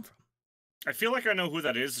did he come from? I feel like I know who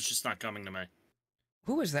that is, it's just not coming to me.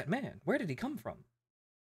 Who is that man? Where did he come from?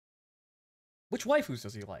 Which waifus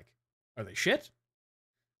does he like? Are they shit?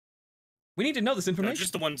 We need to know this information.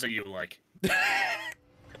 Just the ones that you like.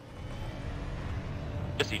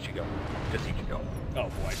 Just Ichigo. Just Ichigo. Oh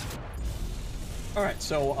boy. Alright,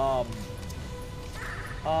 so,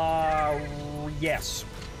 yes.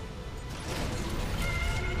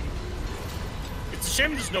 It's a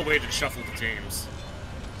shame there's no way to shuffle the teams.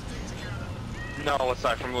 No,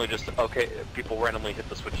 aside from really just, okay, people randomly hit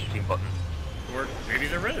the switch team button. Or maybe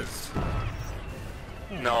there is.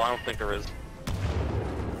 No, I don't think there is.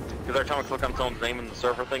 Because every time I click on someone's name in the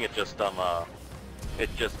server thing, it just,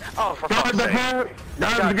 oh, for fuck's sake.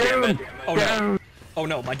 God damn it. Oh no. Oh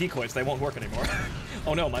no, my decoys, they won't work anymore.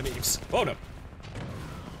 Oh no, my memes. Oh no.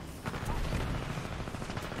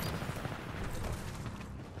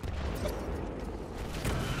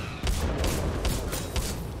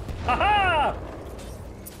 Haha!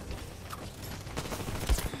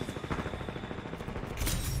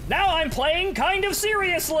 Now I'm playing kind of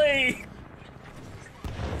seriously!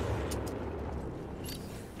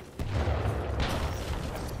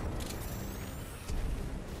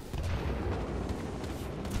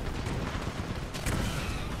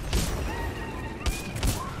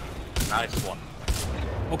 Nice one.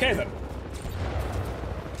 Okay then.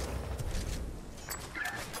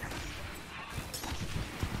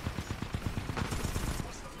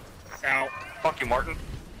 Ow. Fuck you, Martin.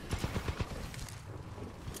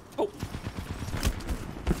 Oh.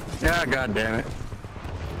 Yeah, god damn it.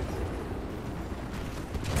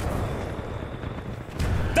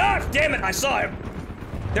 Ah, damn it, I saw him!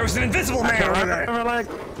 There was an invisible man over there! Like,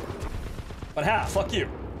 But ha, fuck you.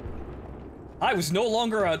 I was no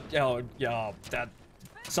longer a,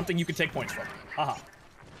 something you could take points from. Haha.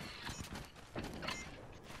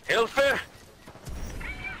 Hilfe!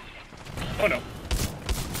 Oh no.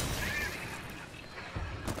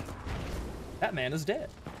 That man is dead.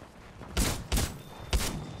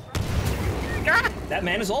 That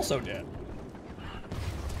man is also dead.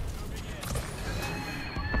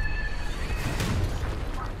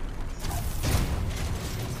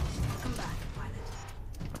 Come back, pilot.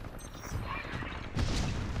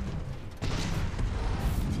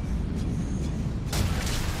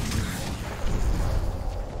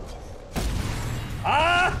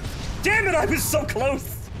 Ah! Damn it, I was so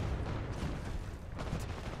close!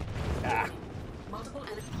 Ah. Multiple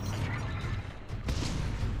enemies.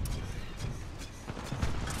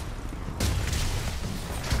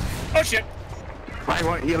 Oh shit! why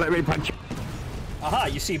won't you let me punch you? Aha,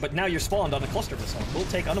 you see, but now you're spawned on a cluster missile. We'll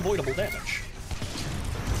take unavoidable damage.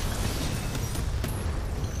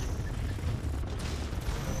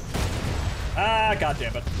 Ah,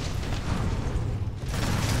 goddammit.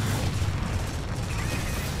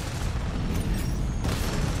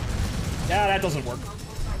 Yeah, that doesn't work. Multiple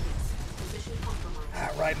targets. Position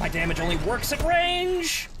compromised. Alright, my damage only works at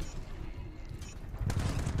range!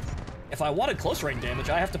 If I wanted close range damage,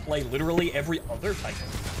 I have to play literally every other Titan.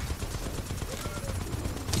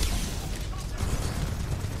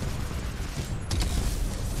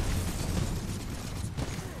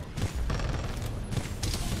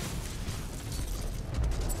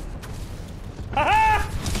 Haha!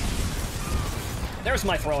 There's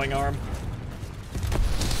my throwing arm.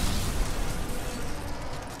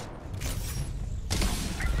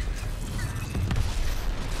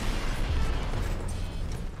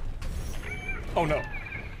 Oh no.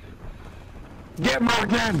 Get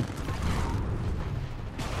marked in!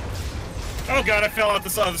 Oh god, I fell out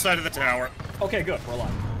the other side of the tower. Okay, good, we're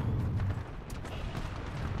alive.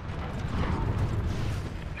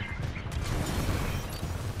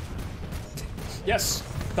 Yes,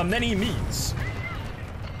 the many me's.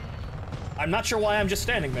 I'm not sure why I'm just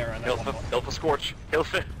standing there on that one. Hilfe Scorch.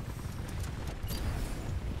 Hilfe.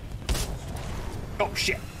 Oh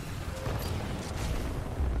shit.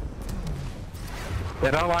 They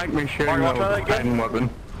don't like me shooting Mario, over try that the again? Titan weapon.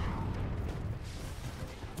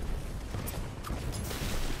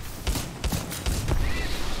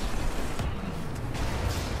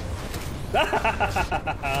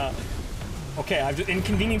 Okay, I've just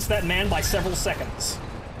inconvenienced that man by several seconds.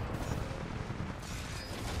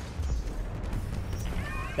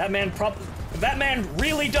 That man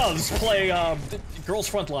really does play Girls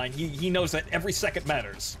Frontline. He knows that every second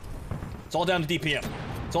matters. It's all down to DPM.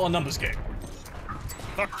 It's all a numbers game.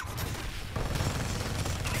 Fuck.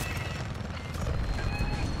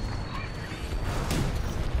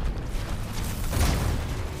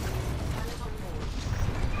 Pilot on board.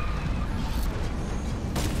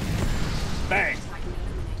 Bang! Titan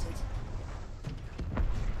eliminated.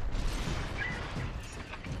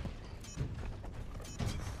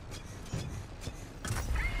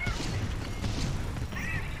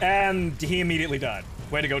 And he immediately died.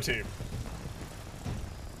 Way to go, team.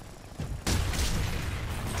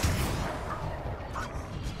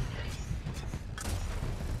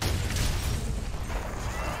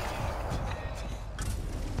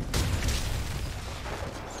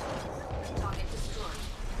 Target destroyed.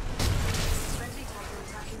 Friendly Titan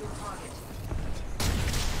attacking your target.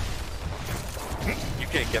 You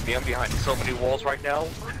can't get me. I'm behind so many walls right now.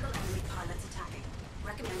 Multiple enemy pilots attacking.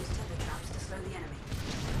 Recommend tether traps to slow the enemy.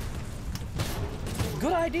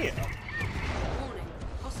 Good idea. Warning.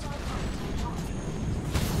 Hostile pilot on target.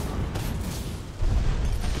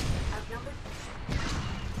 Outnumbered.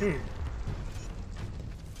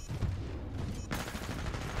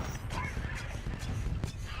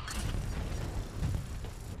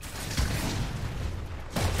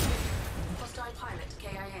 Hostile pilot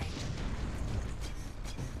KIA.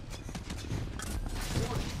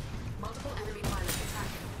 Warning. Multiple enemy pilots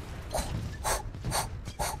attacking.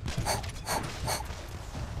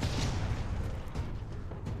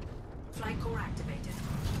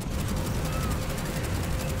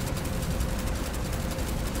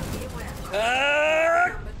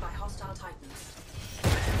 Surrounded by hostile titans.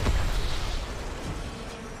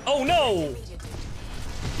 Oh no!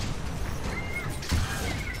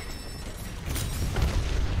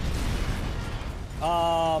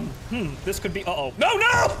 Immediately. This could be. Uh-oh. No,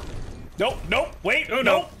 no! Nope, nope, wait, oh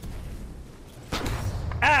no!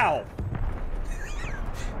 Ow!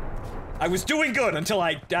 I was doing good until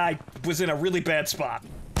I was in a really bad spot.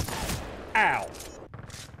 Ow.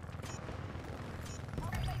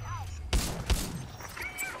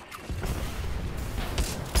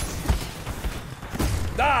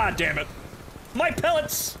 Ah, damn it. My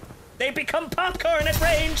pellets! They become popcorn at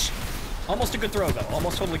range! Almost a good throw, though.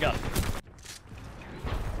 Almost totally got it.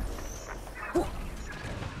 Whew.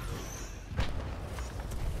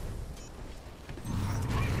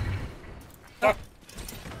 Ah.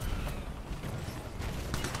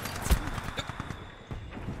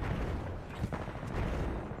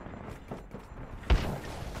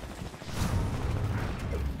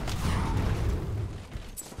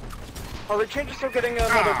 Oh, the changes of getting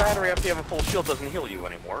another battery after you have a full shield doesn't heal you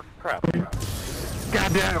anymore. Crap.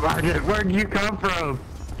 Goddamn, Marcus, where'd you come from?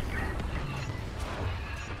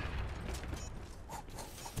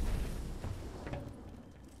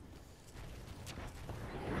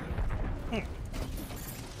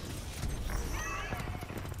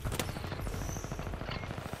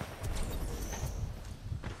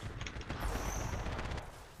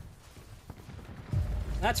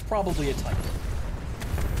 That's probably a type.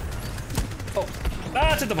 Oh,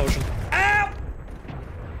 that's a devotion. Ow!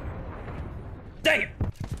 Dang it!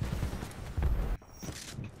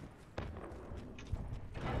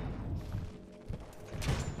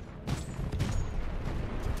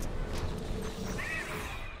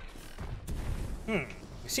 We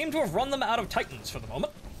seem to have run them out of Titans for the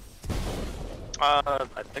moment.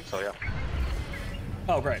 I think so, yeah.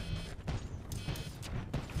 Oh, great.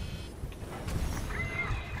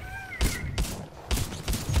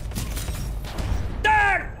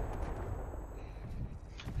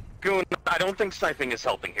 Goon, I don't think sniping is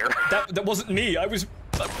helping here. That wasn't me. I was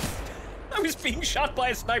being shot by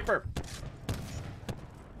a sniper.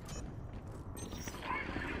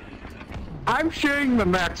 I'm shooting the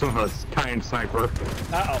max of a Titan sniper.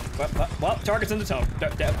 Uh-oh. Well, target's in the toe.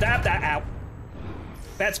 That, ow.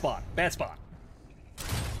 Bad spot. Bad spot.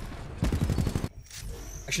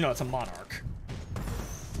 Actually, no, it's a Monarch.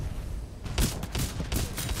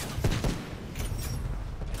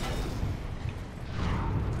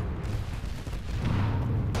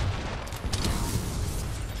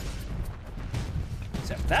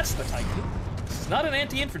 Except that's the Titan. This is not an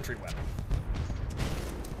anti-infantry weapon.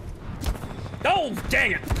 Oh,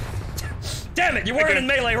 dang it! Damn it, you weren't in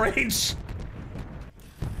melee range!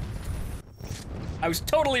 I was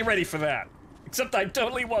totally ready for that. Except I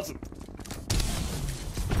totally wasn't.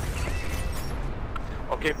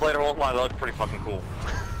 Okay, Blader won't lie, that looks pretty fucking cool.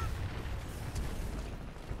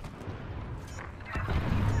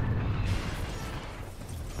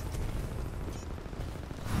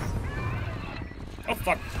 Oh,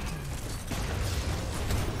 fuck.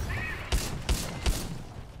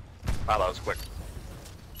 Wow, that was quick.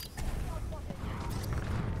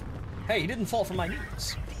 Hey, he didn't fall from my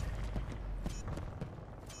knees.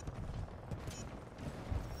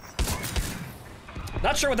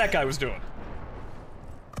 Not sure what that guy was doing.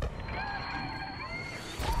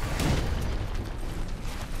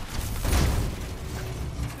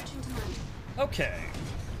 Switching to mode. Okay.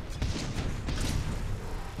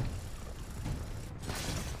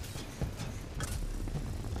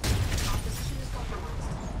 Our position is compromised.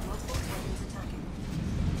 Multiple titans attacking.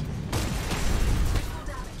 Full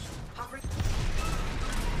damage. Hovering.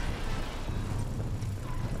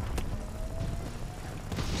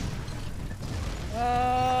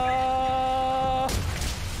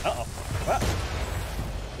 Uh-oh. What?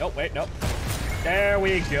 Nope, wait, nope. There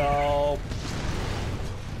we go.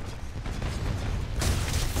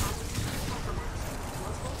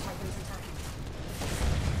 Multiple titans attacking.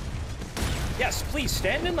 Yes, please,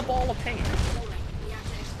 stand in the ball of pain. Warning.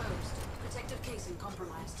 Reactor exposed. Protective casing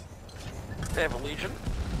compromised. They have a Legion.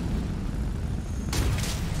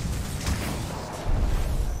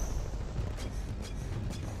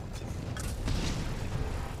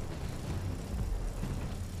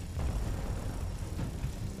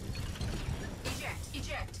 Eject.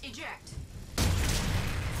 Eject. Eject.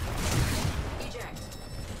 Eject.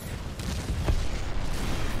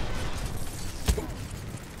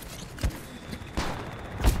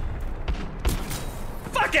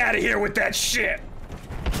 Fuck out of here with that shit!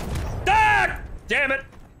 Ah! Damn it!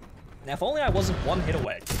 Now, if only I wasn't one hit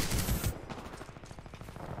away.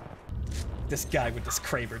 This guy with this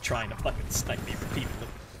Kraber trying to fucking snipe me repeatedly.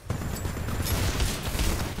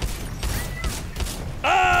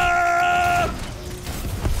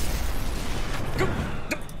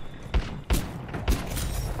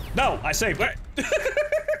 saved it.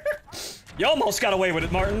 You almost got away with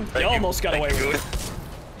it, Martin. You almost got away with it.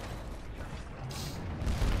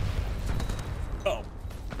 Uh-oh.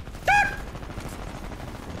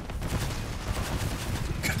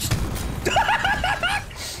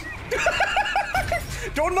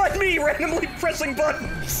 Don't mind me randomly pressing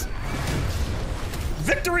buttons.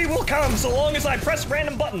 Victory will come so long as I press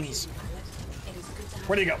random buttons.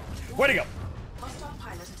 Where'd he go? Where'd he go? Hostile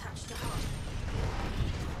pilot attached to hub.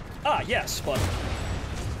 Ah, yes, but...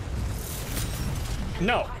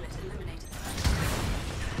 No. Pilot eliminated.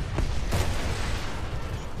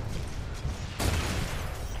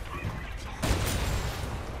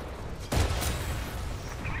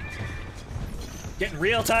 Getting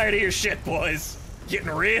real tired of your shit, boys. Getting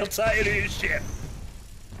real tired of your shit.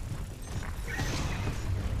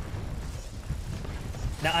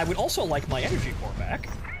 Now, I would also like my energy core back.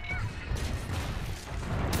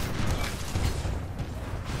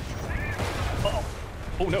 Uh-oh.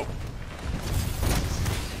 Oh, no.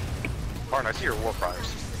 Martin, I see your war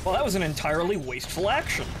cries. Well, that was an entirely wasteful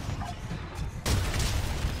action.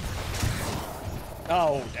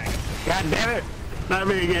 Oh, dang it. God damn it! Not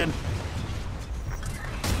me again.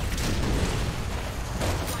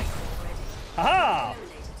 Aha!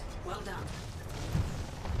 Eliminated. Well done.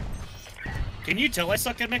 Can you tell I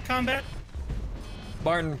suck at mech combat?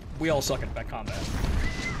 Barton, we all suck at mech combat.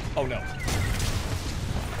 Oh, no.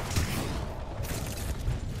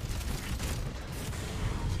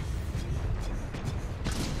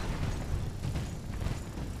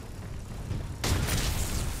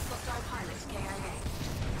 Hostile pilot KIA.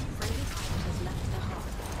 Friendly pilot has left the hub.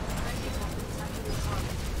 Friendly Titan attacking your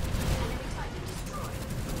target. Enemy Titan destroyed.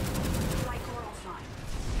 Flight core offline.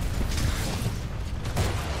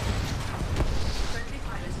 Friendly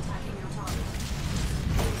pilot attacking your target.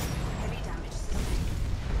 Heavy damage sustained.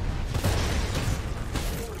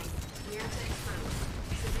 Warning. Reactor exposed.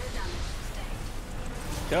 Severe damage sustained.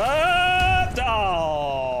 Oh!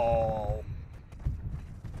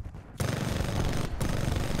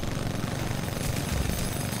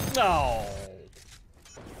 No.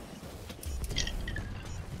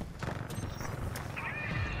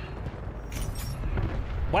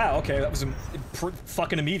 Wow, okay, that was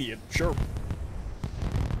fucking immediate. Sure.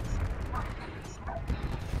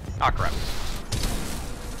 Ah, crap.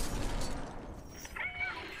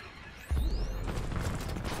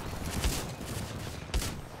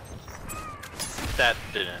 That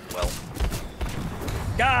didn't end well.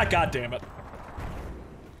 God damn it.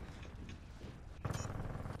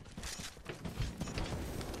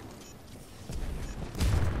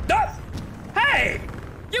 Ah! Hey!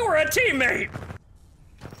 You were a teammate!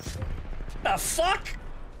 The fuck?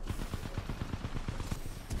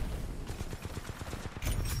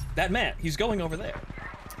 That man, he's going over there.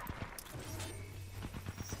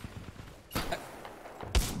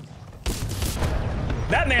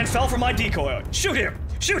 That man fell for my decoy. Shoot him!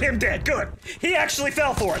 Shoot him dead, good! He actually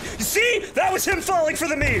fell for it. You see? That was him falling for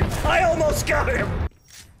the meme! I almost got him!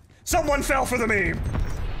 Someone fell for the meme!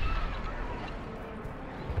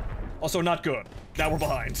 Also not good. Now we're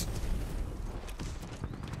behind.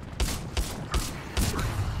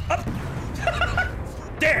 Up!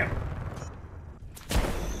 Damn!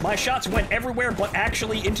 My shots went everywhere but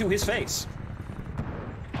actually into his face.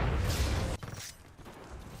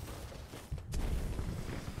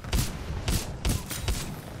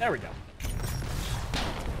 There we go.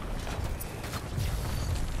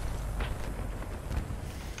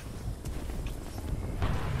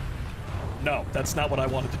 No, that's not what I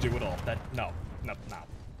wanted to do at all. No.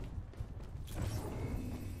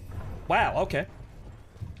 Wow, okay.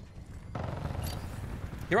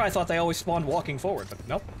 Here I thought they always spawned walking forward, but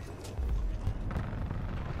nope.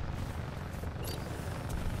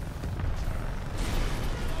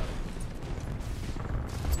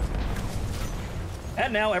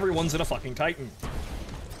 And now everyone's in a fucking Titan.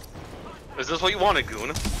 Is this what you wanted,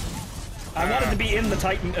 Goon? I wanted to be in the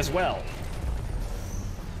Titan as well.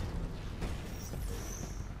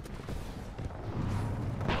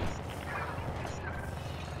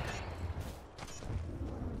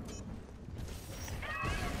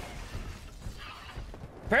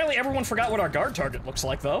 Apparently everyone forgot what our guard target looks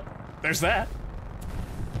like, though. There's that.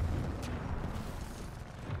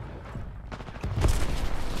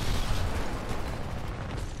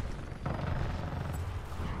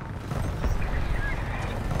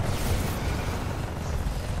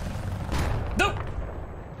 No!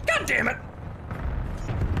 God damn it!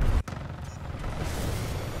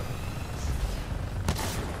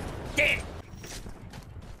 Damn!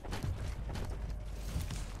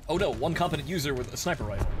 Oh no, one competent user with a sniper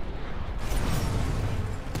rifle.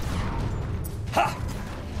 Ha!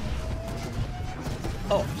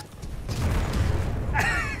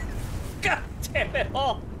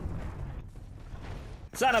 Oh!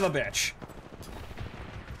 Son of a bitch.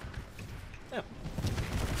 Yeah.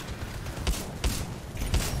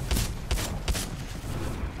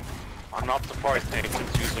 I'm not surprised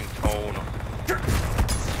Nathan's using tone.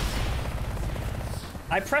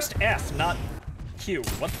 I pressed F, not Q.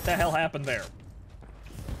 What the hell happened there?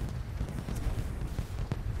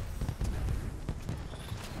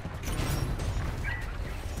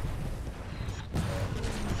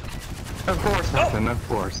 Of course, nothing. Of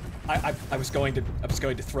course. I was going to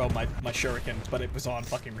throw my shurikens, but it was on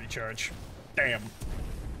fucking recharge. Damn.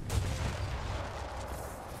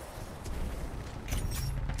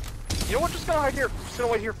 You know what? Just gonna hide here. Just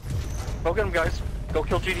gonna wait here. Go get him, guys. Go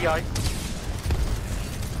kill GDI.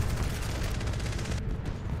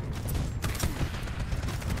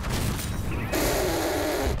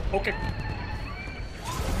 Okay.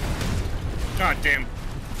 God damn.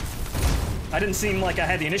 I didn't seem like I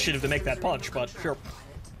had the initiative to make that punch, but sure.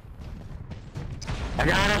 I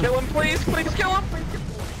got him. Kill him, please. Please kill him.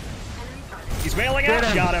 He's bailing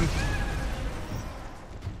out. Got him.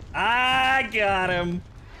 I got him.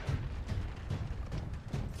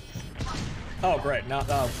 Oh, great. No,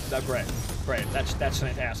 great. Great. That's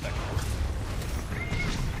fantastic.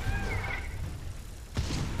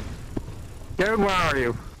 Dude, where are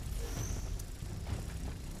you?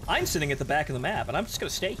 I'm sitting at the back of the map, and I'm just gonna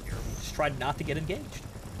stay here. Just try not to get engaged.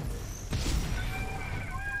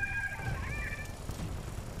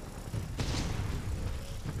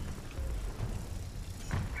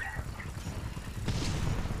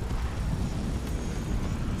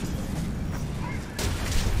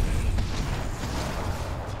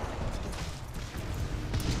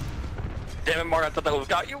 Damn it, Mark, I thought that would've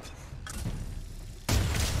got you.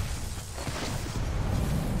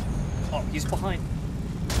 Oh, he's behind.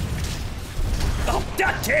 Oh,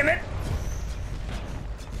 god damn it!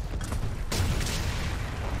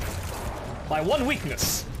 My one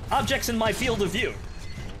weakness. Objects in my field of view.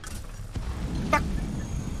 Fuck.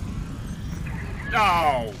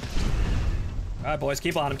 No. Alright, boys,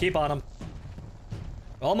 keep on him, keep on him.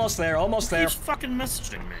 Almost there, almost there. He's fucking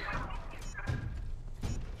messaging me.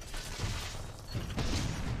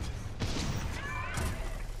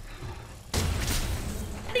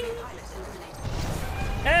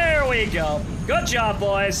 There we go. Good job,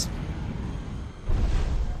 boys.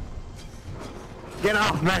 Get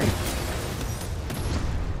off me!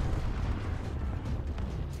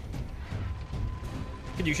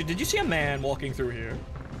 Did you see a man walking through here?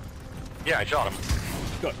 Yeah, I shot him.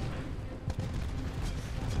 Good.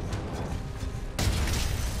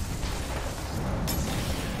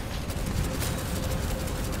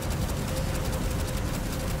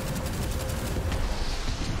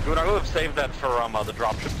 Dude, I would have saved that for the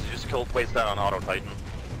dropships. You just waste that on Auto Titan.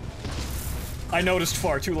 I noticed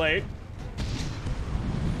far too late.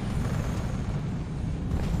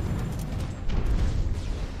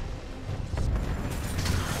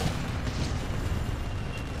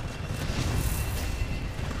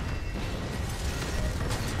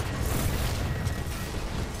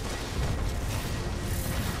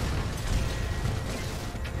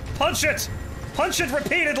 Punch it! Punch it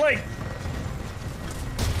repeatedly!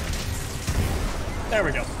 There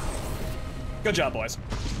we go. Good job, boys.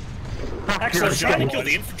 I Excellent was job, trying to kill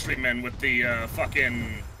the boys. infantrymen with the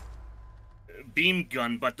fucking beam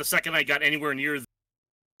gun, but the second I got anywhere near the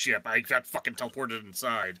ship, I got fucking teleported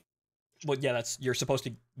inside. Well, yeah, you're supposed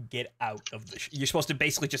to get out of the you're supposed to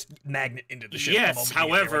basically just magnet into the ship. Yes,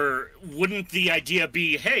 however, wouldn't the idea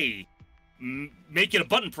be, hey, make it a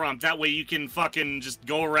button prompt, that way you can fucking just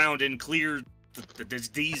go around and clear the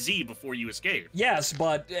DZ before you escape? Yes,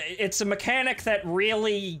 but it's a mechanic that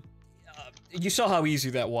really... you saw how easy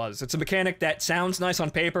that was. It's a mechanic that sounds nice on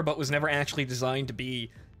paper, but was never actually designed to be,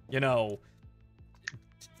 you know,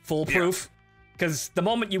 foolproof. Because the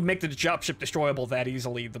moment you make the dropship destroyable that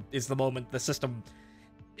easily is the moment the system...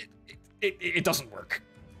 It doesn't work.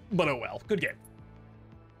 But oh well. Good game.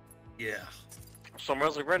 Yeah. So I'm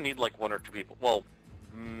really gonna need like one or two people. Well,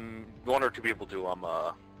 one or two people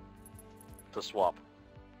to swap.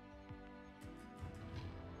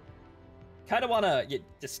 Kinda wanna...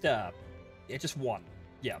 just one.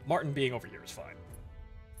 Yeah, Martin being over here is fine.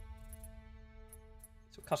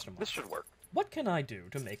 So customize. This should work. What can I do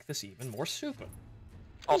to make this even more stupid?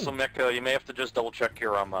 Also, Mick, you may have to just double check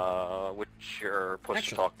your which your push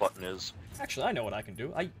to talk button is. Actually, I know what I can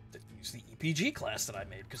do. I use the EPG class that I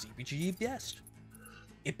made because EPG best.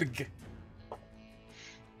 EPG.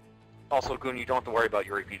 Also, Goon, you don't have to worry about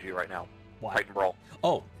your EPG right now. Why? Titan Brawl.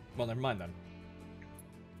 Oh, well, never mind then.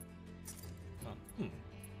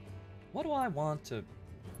 What do I want to...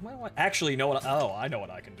 Actually, you know what? Oh, I know what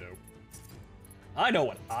I can do. I know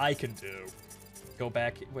what I can do. Go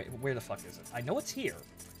back. Wait, where the fuck is it? I know it's here.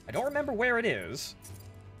 I don't remember where it is,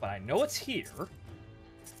 but I know it's here.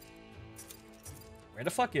 Where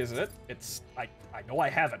the fuck is it? It's... I know I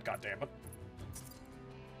have it, goddammit.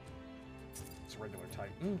 It's a regular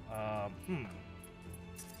Titan.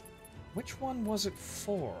 Which one was it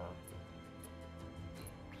for?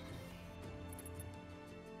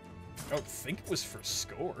 I don't think it was for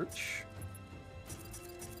Scorch.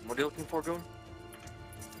 What are you looking for, Goon?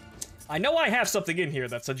 I know I have something in here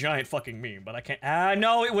that's a giant fucking meme, but I can't...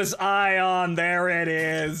 no, it was Ion. There it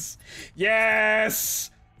is.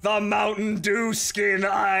 Yes! The Mountain Dew skin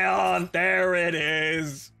Ion. There it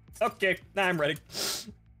is. Okay, now I'm ready.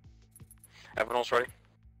 Everyone else ready?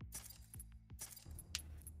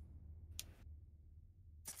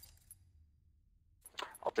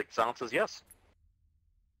 I'll take silence as yes.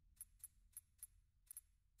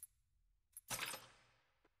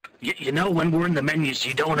 You know, when we're in the menus,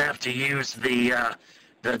 you don't have to use the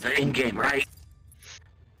in-game, right?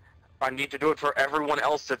 I need to do it for everyone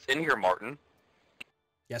else that's in here, Martin.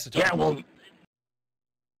 Yes, it's Yeah, well...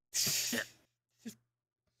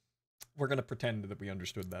 We're gonna pretend that we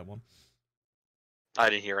understood that one.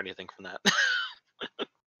 I didn't hear anything from that.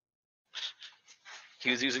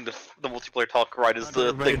 He was using the multiplayer talk right as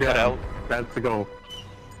the thing cut out. That's the goal.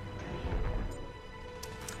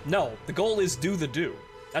 No, the goal is do the do.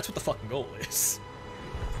 That's what the fucking goal is.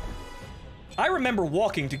 I remember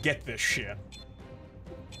walking to get this shit.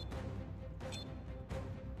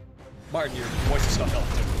 Martin, your voice and stuff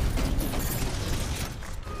helped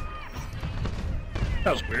too.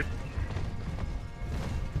 That was weird.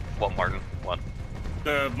 What, Martin? What?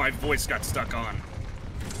 My voice got stuck on.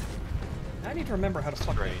 I need to remember how to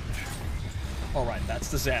fuck range. Alright, that's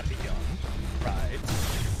the zappy gun. Right.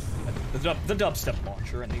 The dubstep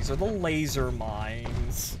launcher, and these are the laser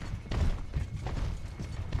mines.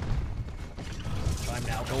 Which I'm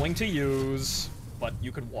now going to use, but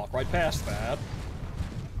you could walk right past that.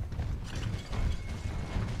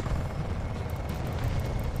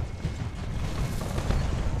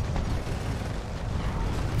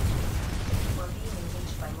 We're being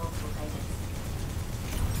engaged by multiple Titans.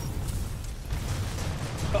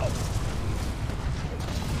 Oh.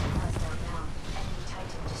 Hostile down. Enemy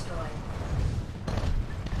Titan destroyed.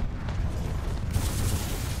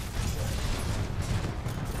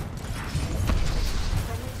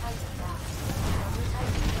 Friendly Titan down. Friendly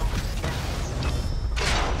Titan down.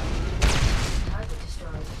 Target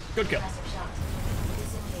destroyed. Good kill. Passive shot.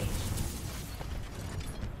 Disengaged.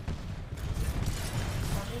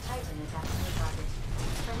 Friendly Titan attacking the target.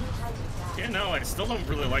 Friendly Titan down. Yeah, no, I still don't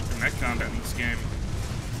really like the mech combat in this game.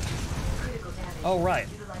 Critical damage. Oh, right.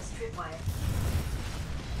 Utilize tripwire.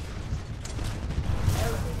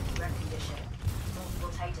 Elevated threat condition. Multiple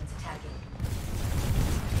Titans attacking.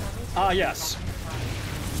 Ah, yes.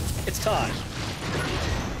 It's time.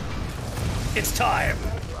 It's time.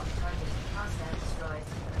 Hostile destroyed.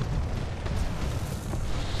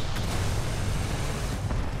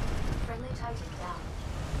 Friendly Titan down.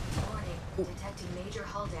 Warning. Detecting major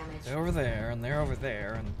hull damage. They're over there, and they're over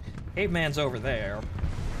there, and Caveman's over there.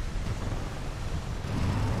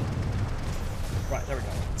 Right, there we go.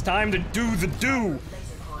 It's time to do the do! Laser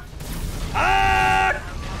core. Ah!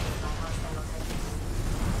 Targeted by hostile Titans.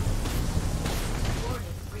 Warning.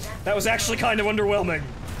 Reactor. That was actually kind of underwhelming. Warning.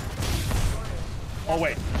 Oh,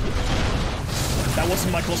 wait. That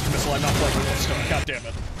wasn't my cluster missile, I'm not playing with this stuff. God damn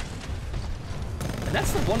it. And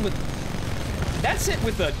that's the one with... That's it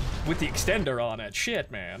with the extender on it.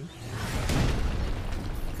 Shit, man.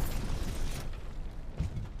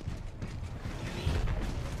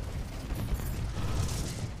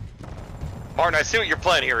 Martin, I see what your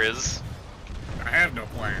plan here is. I have no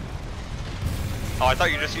plan. Oh, I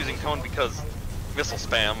thought you were just using tone because missile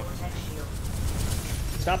spam. Protect shield.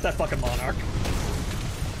 Stop that fucking monarch.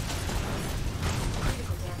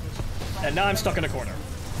 Critical damage. And now I'm stuck in a corner.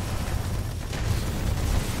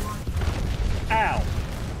 Ow.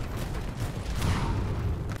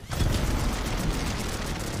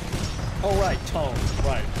 Oh, right, tone.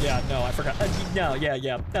 Right, yeah, no, I forgot. No,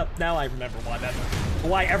 yeah. No, now I remember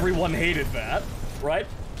why everyone hated that, right?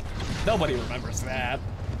 Nobody remembers that.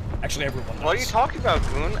 Actually, everyone does. What are you talking about,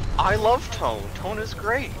 Goon? I love tone. Tone is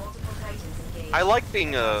great. Multiple Titans engaged. I like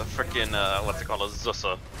being a frickin' what's it called, a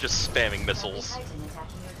Zussa, just spamming missiles. Titan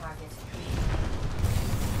attacking your target.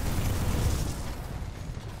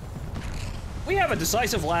 We have a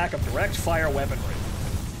decisive lack of direct fire weaponry.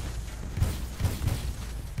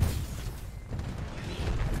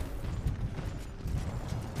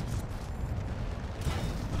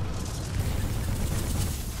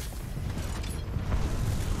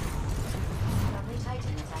 Friendly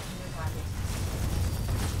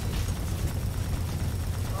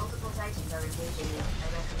engaging you, I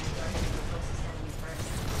recommend targeting the closest enemy first.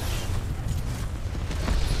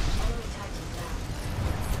 Enemy Titan down.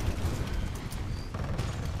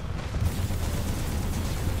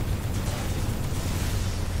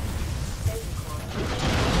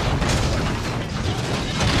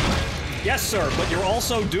 Yes, sir, but you're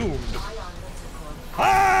also doomed. Ion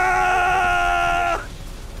Ah!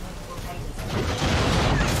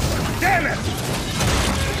 Damn it!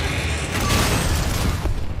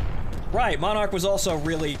 Right, Monarch was also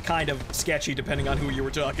really kind of sketchy depending on who you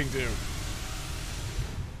were talking to.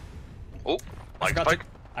 Oh, like spike.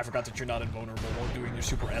 I forgot that you're not invulnerable while doing your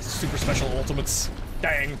super special ultimates.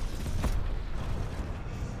 Dang.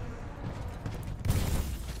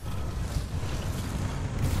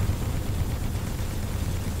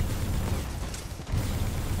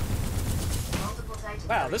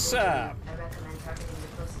 Wow, this I recommend targeting the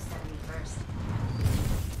closest enemy first.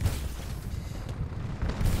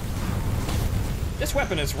 this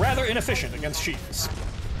weapon is rather inefficient against shields.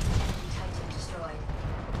 Titan destroyed.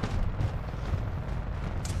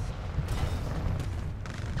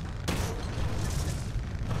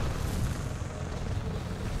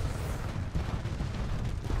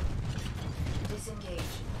 Disengage.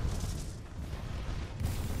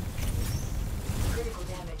 Critical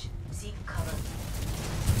damage. Seek cover.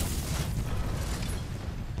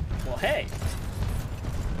 Well, hey.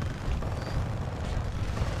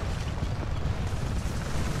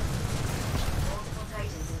 Multiple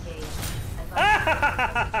Titans engaged.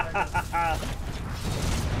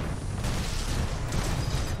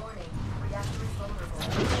 Warning. Reactor is vulnerable.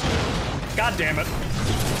 God damn it.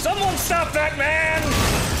 Someone stop that man!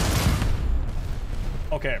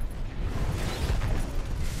 Okay.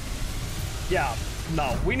 Yeah,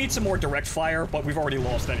 no, we need some more direct fire, but we've already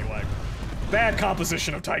lost anyway. Bad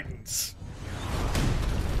composition of Titans.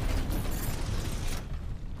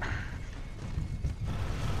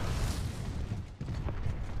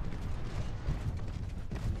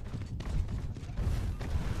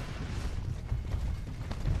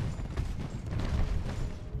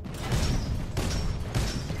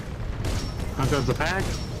 How goes the pack?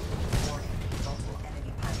 Warning. Multiple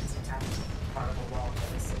enemy pilots attacked. Horrible wall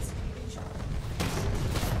nemesis invasion.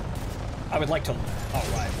 I would like to... Oh,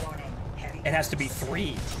 right. Warning. Heavy It has to be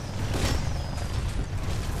 3.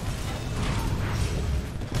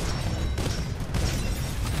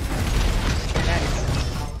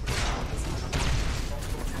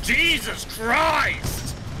 Jesus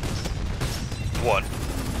Christ! What?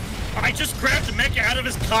 I just grabbed the mecha out of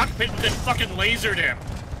his cockpit and then fucking lasered him.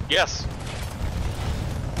 Yes.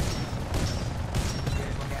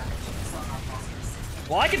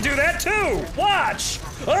 Well, I can do that too! Watch!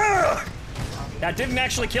 Ugh! That didn't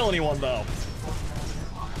actually kill anyone, though.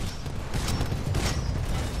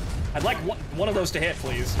 I'd like one of those to hit,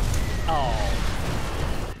 please.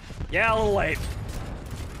 Oh. Yeah, a little late.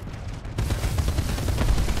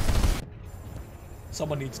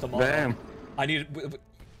 Someone needs to mod. Damn. I need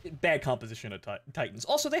bad composition of Titans.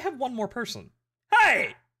 Also, they have one more person.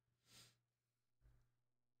 Hey!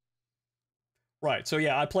 Right, so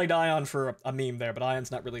yeah, I played Ion for a meme there, but Ion's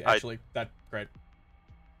not really actually that great.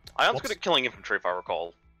 Ion's Whoops. good at killing infantry, if I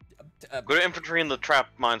recall. Good at infantry, and the trap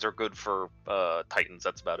mines are good for Titans.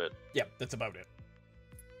 That's about it. Yeah, that's about it.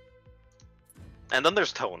 And then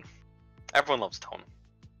there's Tone. Everyone loves Tone.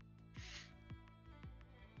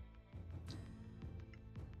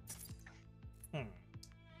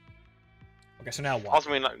 Okay, so now what? Also,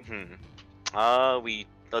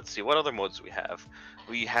 let's see, what other modes do we have?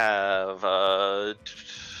 We have Amped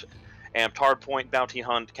Hardpoint, Bounty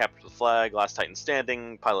Hunt, Capture the Flag, Last Titan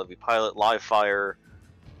Standing, Pilot v Pilot, Live Fire,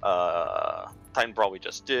 Titan Brawl we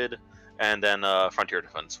just did, and then Frontier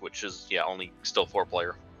Defense, which is only still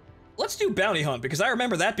 4-player. Let's do Bounty Hunt, because I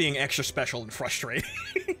remember that being extra special and frustrating.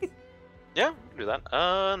 Yeah, we can do that.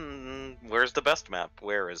 Where's the best map?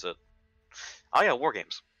 Where is it? Oh yeah, War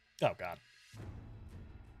Games. Oh god.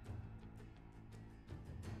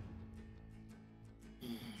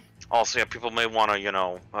 Also, yeah, people may want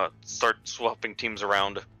to, start swapping teams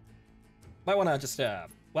around. Might want to just,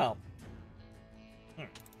 well...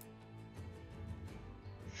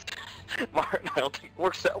 Martin, I don't think it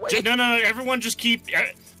works that way. No, everyone just keep...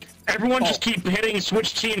 just keep hitting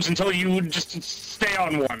switch teams until you just stay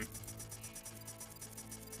on one.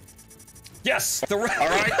 Yes! The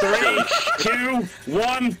Alright, 3, 2,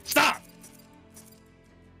 1, stop!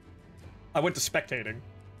 I went to spectating.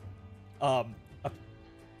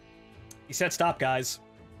 He said stop, guys.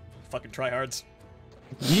 Fucking tryhards.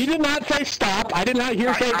 You did not say stop. I did not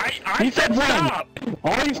hear say. I He said run. stop!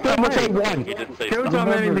 All he said was say run. He didn't say Go stop.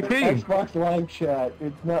 to MVP. Xbox Live Chat,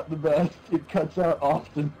 it's not the best. It cuts out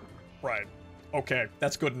often. Right. Okay,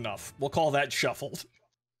 that's good enough. We'll call that shuffled.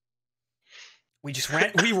 We just we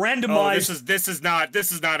randomized. Oh, this is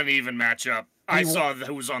not an even matchup. I saw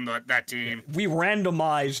who was on that team. We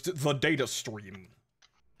randomized the data stream.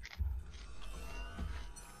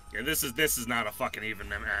 Yeah, this is not a fucking even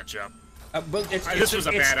matchup. Well, this was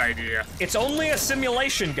a bad idea. It's only a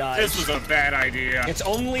simulation, guys. This was a bad idea. It's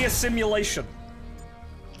only a simulation.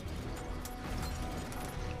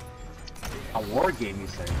 A war game, you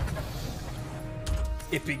say?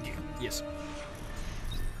 Epic, yes.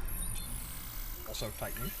 Also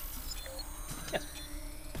Titan. Yes.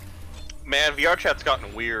 Man, VR chat's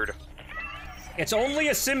gotten weird. It's only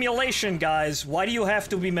a simulation, guys. Why do you have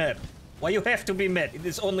to be mad? Why you have to be mad? It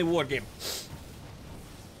is only war game.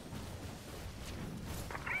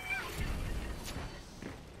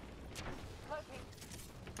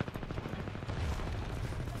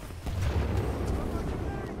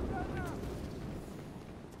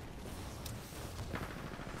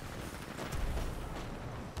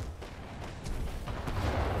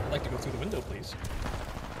 I'd like to go through the window, please.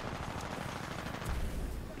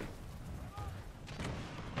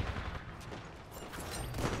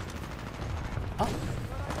 Huh?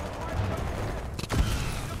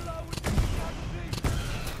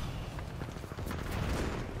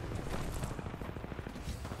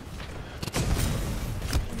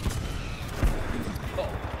 Oh.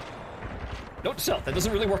 Note to self, that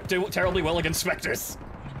doesn't really work terribly well against specters.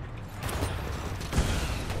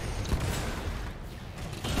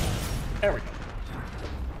 There we go.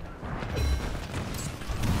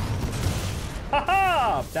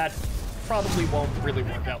 Haha! That probably won't really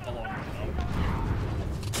work out in the long run, though.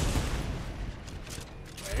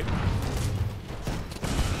 Wait.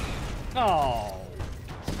 Oh.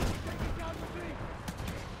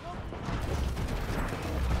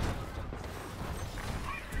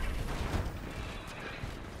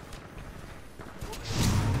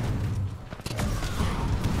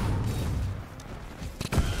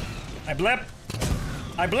 I blip!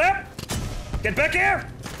 I blip! Get back here!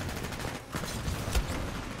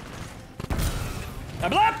 I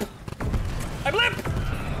blip! I blip!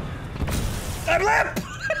 I blip!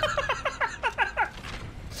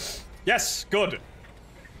 Yes, good.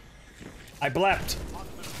 I blepped.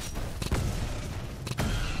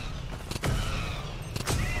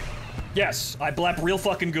 Yes, I blep real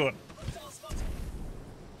fucking good.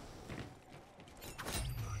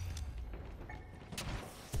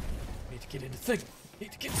 Get in the thing.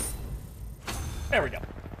 Need to get. There we go.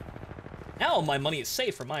 Now my money is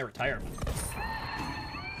safe for my retirement.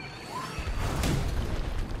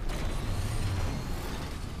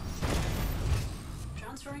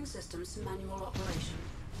 Transferring systems to manual operation.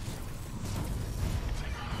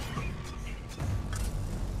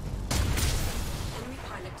 Enemy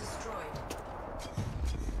pilot destroyed.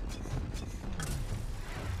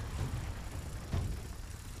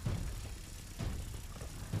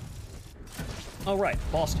 Oh right,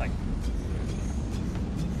 boss Titan.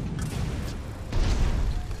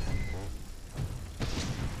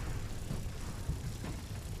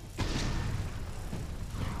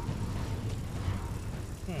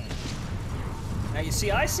 Now you see,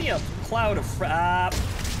 I see a cloud of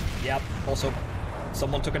yep, also,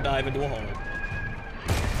 someone took a dive into a hole.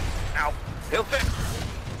 Ow. He'll fit.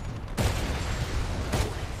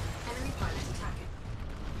 Enemy pilot attacking.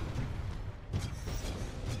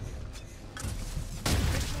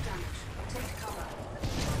 Critical damage. Take cover.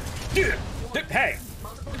 Hey!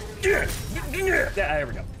 Multiple enemies. There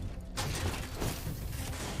we go.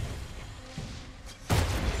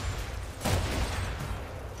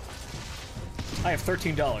 I have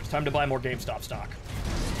 $13. Time to buy more GameStop stock.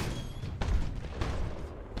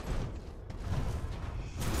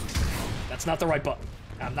 That's not the right button.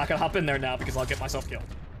 I'm not gonna hop in there now because I'll get myself killed.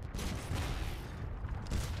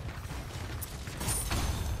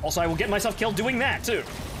 Also, I will get myself killed doing that, too.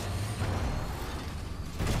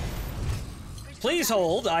 Please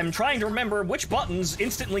hold. I'm trying to remember which buttons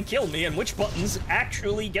instantly kill me and which buttons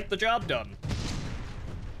actually get the job done.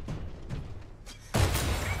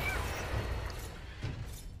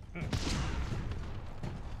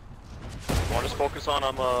 You want to just focus on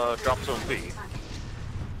drop zone B.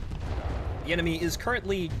 The enemy is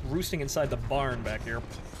currently roosting inside the barn back here.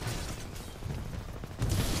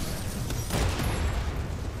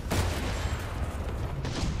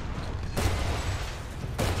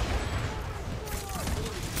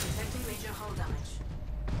 Detecting major hull damage.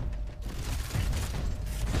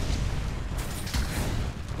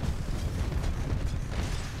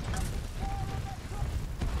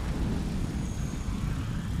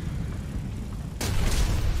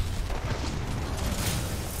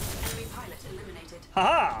 Enemy pilot eliminated.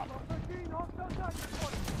 Haha!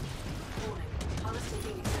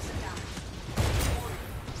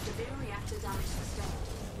 Damage sustained.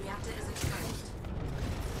 Reactor is exposed.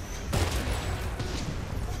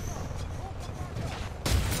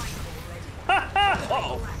 Flight core ready.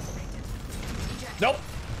 Uh-oh. Core activated. Eject. Nope.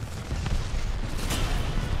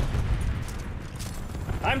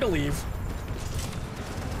 Time to leave.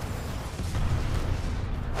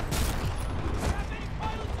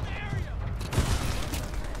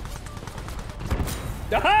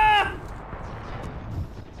 Aha!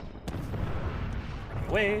 Running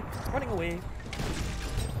away, running away.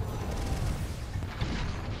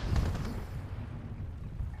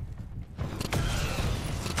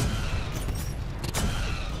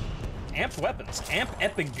 Amp weapons, amp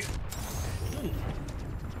epic.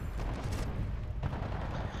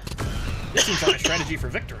 This seems like a strategy for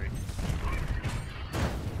victory.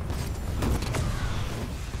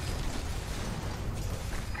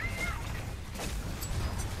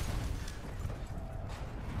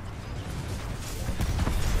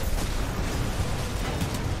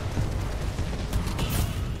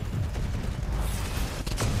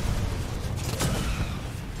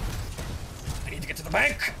 I need to get to the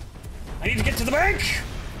bank! I need to get to the bank!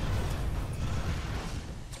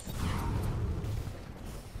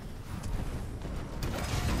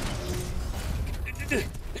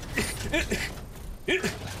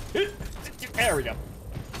 There we go.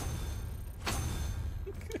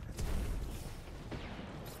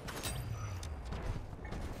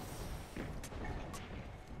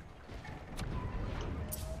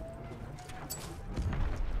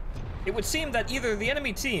 It would seem that either the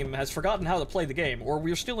enemy team has forgotten how to play the game, or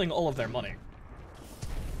we're stealing all of their money.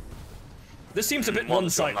 This seems a bit I'm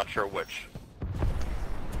one-sided. not sure which.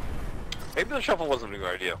 Maybe the shuffle wasn't a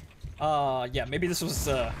good idea. Yeah, maybe this was,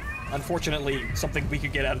 unfortunately, something we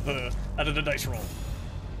could get out of the dice roll.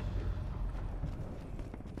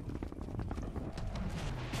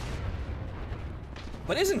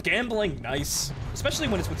 But isn't gambling nice? Especially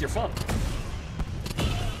when it's with your fun.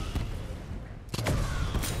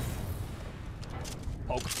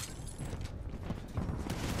 Poke.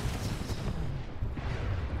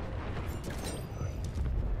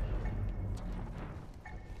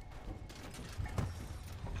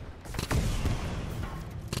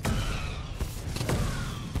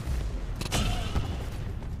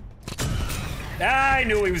 I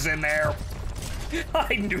knew he was in there.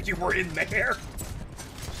 I knew you were in there.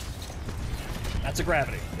 That's a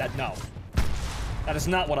gravity. No. That is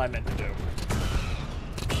not what I meant to do.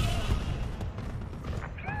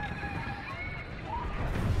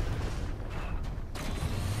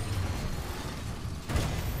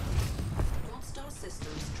 North Star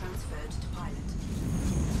systems transferred to pilot.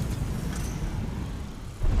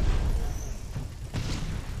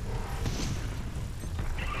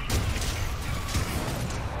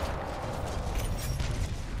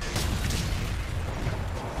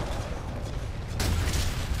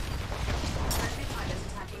 Friendly pilot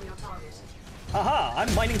attacking your target. Haha,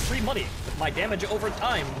 I'm mining free money with my damage over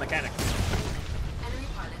time mechanic. Enemy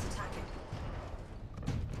pilot attacking.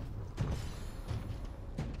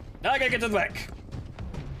 Now I gotta get to the back.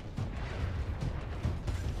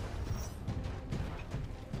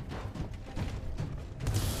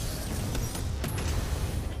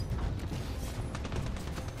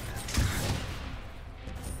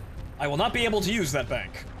 I will not be able to use that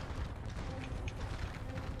bank.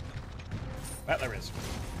 Well, there is.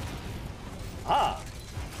 Ah.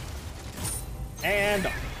 And...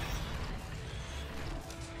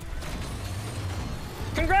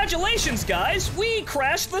 Congratulations, guys! We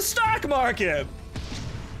crashed the stock market!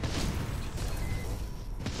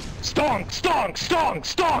 Stonk, stonk, stonk,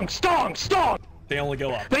 stonk, stonk, stonk! They only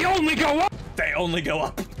go up. They only go up! They only go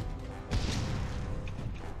up.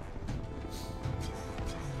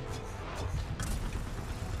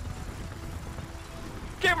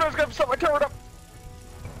 Camera's gonna set my turret up!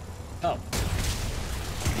 Oh.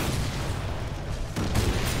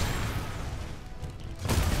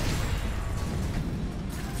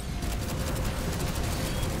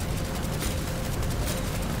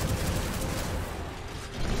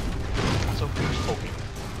 So who's poking?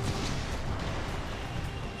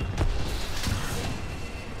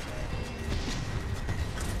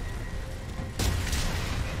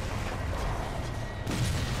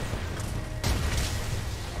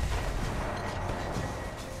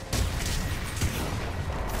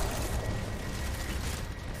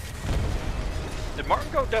 Did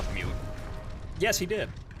Martin go deaf mute? Yes, he did.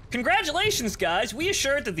 Congratulations, guys! We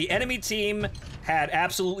assured that the enemy team had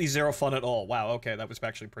absolutely zero fun at all. Wow, okay, that was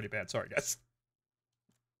actually pretty bad. Sorry, guys.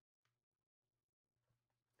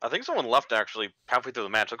 I think someone left actually halfway through the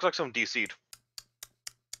match. Looks like someone DC'd.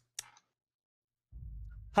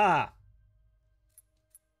 Ha!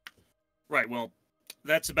 Right, well,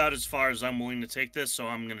 that's about as far as I'm willing to take this, so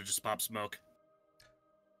I'm gonna just pop smoke.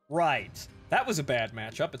 Right. That was a bad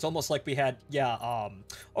matchup. It's almost like we had,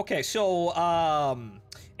 okay, so,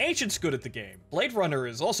 Ancient's good at the game. Blade Runner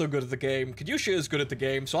is also good at the game. Kadusha is good at the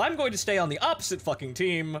game, so I'm going to stay on the opposite fucking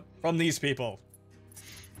team from these people.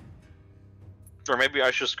 Or maybe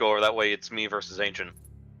I should just go over that way. It's me versus Ancient.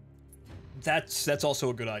 That's also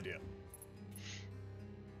a good idea.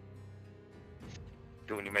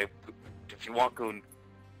 Goon, you may, if you want Goon,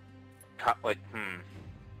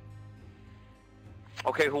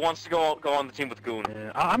 Okay, who wants to go on the team with Goon?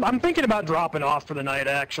 Yeah, I'm thinking about dropping off for the night,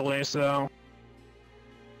 actually, so...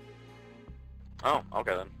 Oh,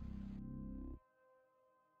 okay then.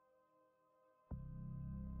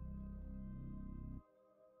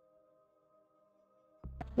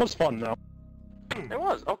 Was fun, though. It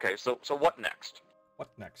was. Okay, so what next? What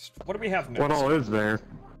next? What do we have next? What all is there?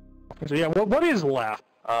 So yeah, what is left?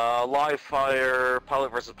 Live fire,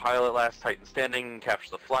 pilot versus pilot, last Titan standing,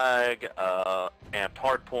 capture the flag, amped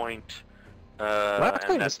hardpoint. Last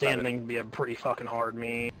Titan standing would be a pretty fucking hard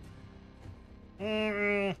meet.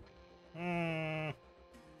 But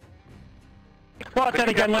then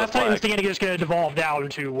again, last Titan standing is going to devolve down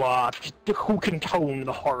to who can tone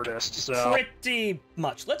the hardest. So pretty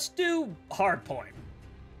much. Let's do hardpoint.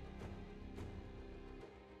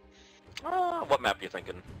 What map are you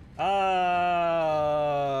thinking?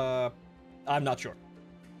 I'm not sure.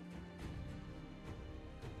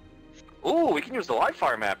 Ooh, we can use the live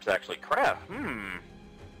fire maps actually. Crap.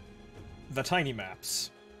 The tiny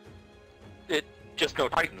maps. It just no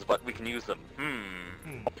Titans, but we can use them.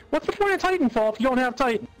 what's the point of Titanfall if you don't have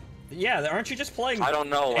Titan? Yeah, aren't you just playing I don't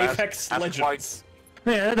know. Apex Legends?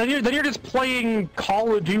 Yeah, then you're just playing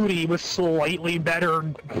Call of Duty with slightly better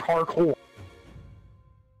parkour.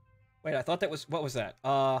 Wait, I thought that was... What was that?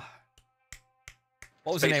 What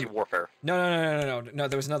was the name? Warfare. No,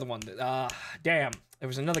 there was another one. Damn. There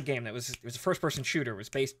was another game that it was a first-person shooter. It was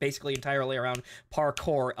basically entirely around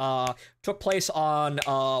parkour. Took place on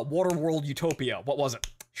Waterworld Utopia. What was it?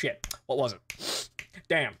 Shit. What was it?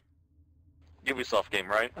 Damn. Ubisoft game,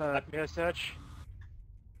 right? Such.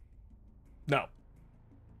 No.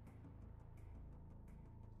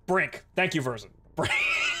 Brink. Thank you, Verzin. Brink.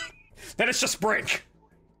 Then it's just Brink.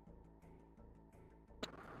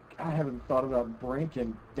 I haven't thought about Brink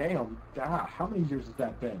in damn, how many years has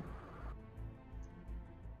that been?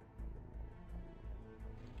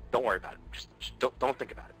 Don't worry about it. Just don't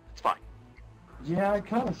think about it. It's fine. Yeah, I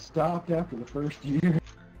kind of stopped after the first year.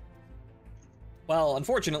 Well,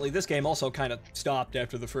 unfortunately, this game also kind of stopped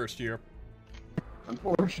after the first year.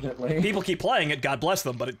 Unfortunately. People keep playing it, God bless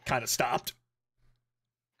them, but it kind of stopped.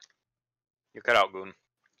 You cut out, Goon.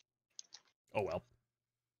 Oh well.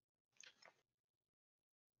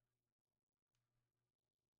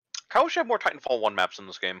 How wish I had more Titanfall 1 maps in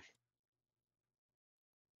this game.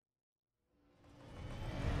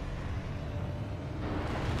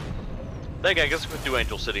 I guess we could do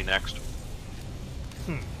Angel City next.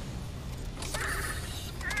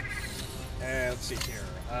 Let's see here.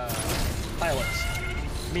 Pilots.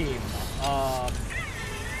 Meme.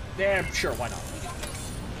 Yeah, sure, why not?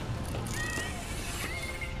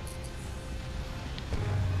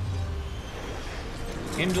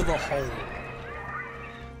 Into the hole.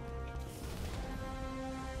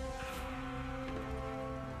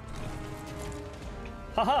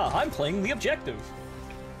 Haha, I'm playing the objective.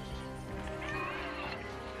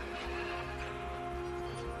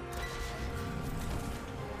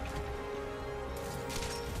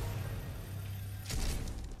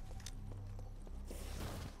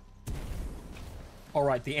 All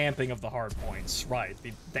right, the amping of the hard points. Right,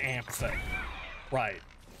 the amp thing. Right.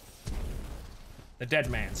 The dead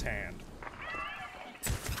man's hand.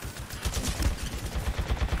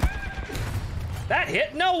 That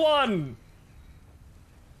hit no one!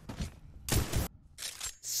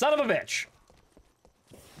 Son of a bitch.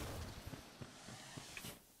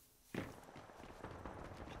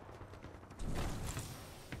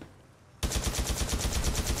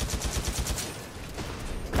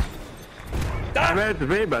 I meant to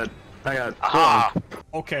be, but I got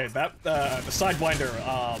Okay, that the Sidewinder,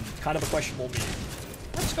 kind of a questionable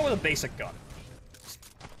move. Let's go with a basic gun.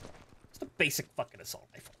 Just a basic fucking assault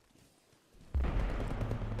rifle.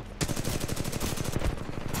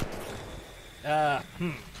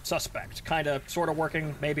 Suspect. Kinda, sorta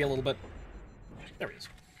working, maybe a little bit. There he is.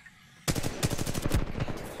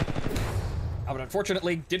 I would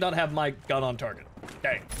unfortunately did not have my gun on target.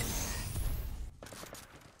 Dang.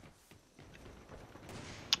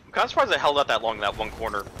 I'm kind of surprised I held out that long in that one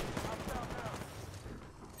corner.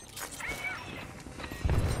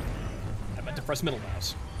 I meant to press middle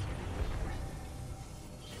mouse.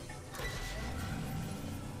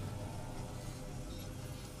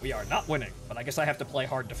 We are not winning, but I guess I have to play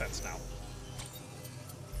hard defense now.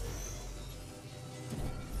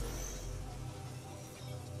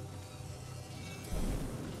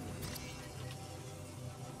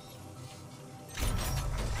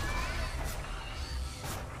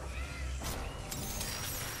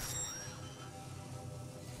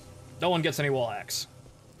 No one gets any wall hacks.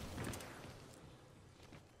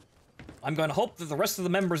 I'm going to hope that the rest of the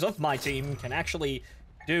members of my team can actually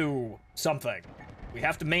do something. We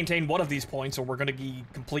have to maintain one of these points or we're going to be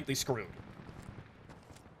completely screwed.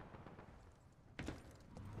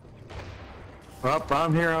 Well,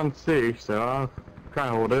 I'm here on C, so I'll try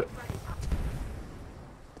and hold it.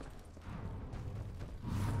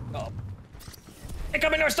 Uh-oh.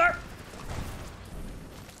 Incoming North Star!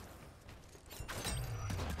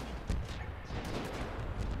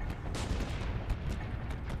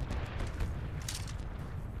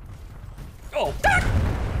 Oh,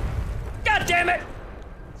 God damn it!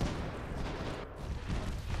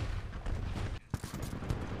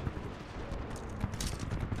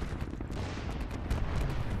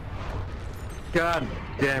 God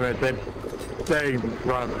damn it, they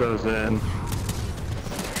brought those in.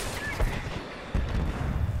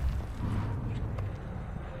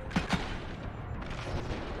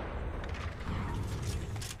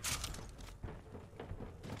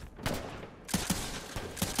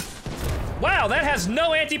 Wow, that has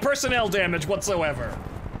no anti-personnel damage whatsoever.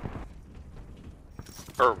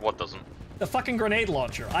 Or what doesn't? The fucking grenade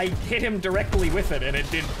launcher. I hit him directly with it and it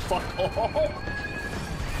did fuck all.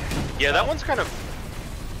 Yeah, that one's kind of...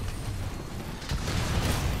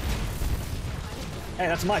 Hey,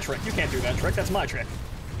 that's my trick. You can't do that trick. That's my trick.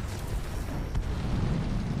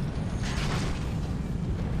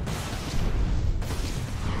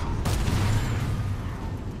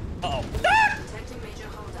 Uh-oh. Ah! Detecting major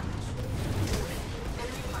hull damage.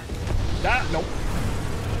 Enemy pilot. Ah, nope.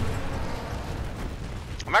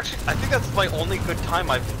 I think that's my only good time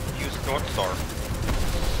I've used North Star.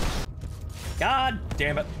 God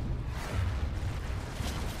damn it.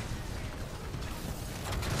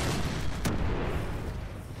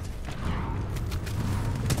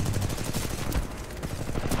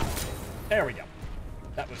 There we go.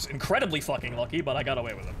 That was incredibly fucking lucky, but I got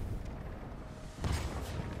away with it.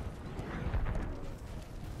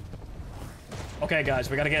 Okay, guys,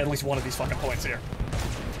 we gotta get at least one of these fucking points here.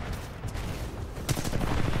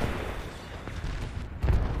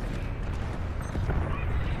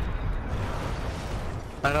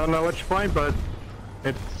 I don't know which point, but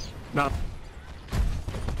it's not.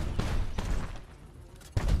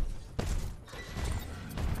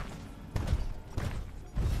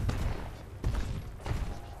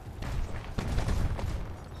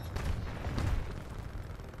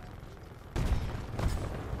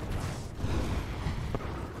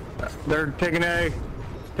 They're taking A.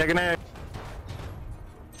 Taking A.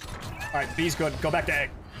 Alright, B's good. Go back to A.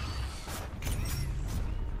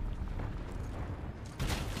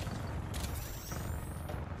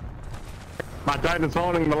 My Titan's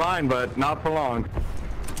holding the line, but not for long.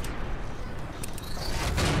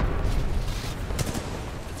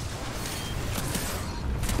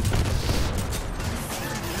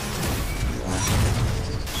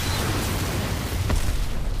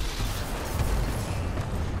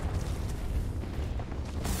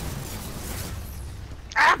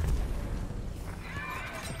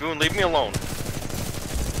 Goon, leave me alone.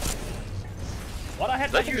 What? I had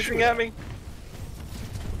Is that nothing you to do shooting with at that. me?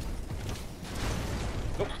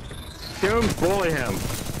 Goon, bully him.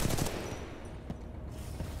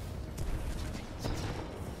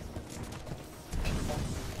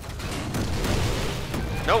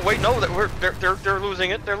 No, wait, no, they're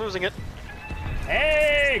losing it. They're losing it.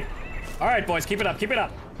 Hey! Alright, boys, keep it up, keep it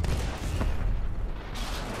up.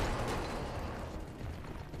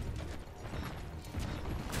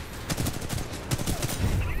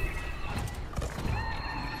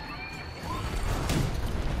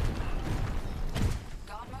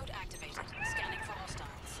 Guard mode activated. Scanning for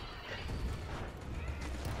hostiles.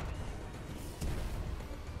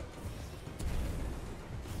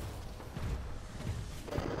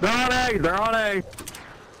 They're on A! They're on A!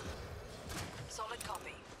 Solid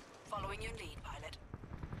copy. Following your lead, pilot.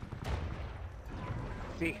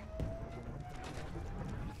 See.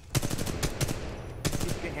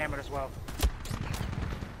 He's getting hammered as well.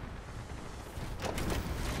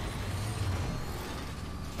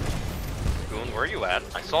 Goon, where are you at?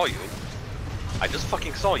 I saw you. I just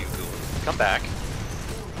fucking saw you, Goon. Come back. Major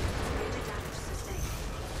damage sustained.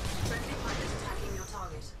 Friendly pilot attacking your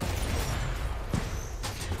target.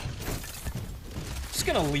 Just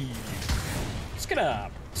gonna leave. Just gonna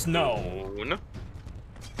snow. Goon.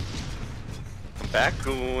 Get back,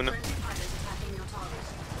 Goon. Friendly pilots attacking your target.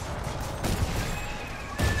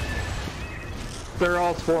 They're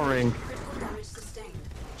all swarming. Critical damage sustained.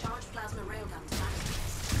 Charge plasma railguns active.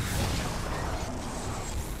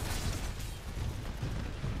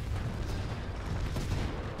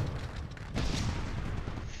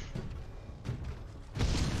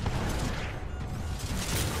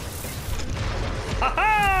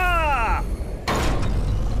 Ha-ha!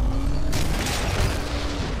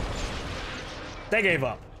 They gave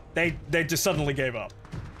up. They just suddenly gave up.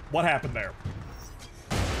 What happened there?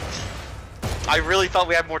 I really thought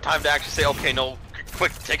we had more time to actually say, okay, no,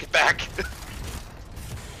 quick, take it back.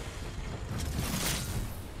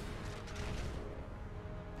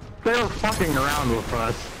 They were fucking around with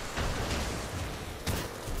us.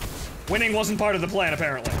 Winning wasn't part of the plan,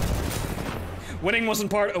 apparently. Winning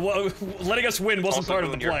wasn't part of... Well, letting us win wasn't Also, part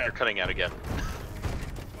of the Goon, plan. you're cutting out again.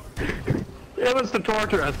 It was to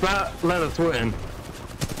torture us, not let us win.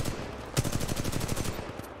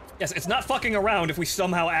 Yes, it's not fucking around if we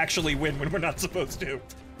somehow actually win when we're not supposed to.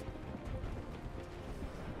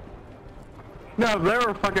 No, they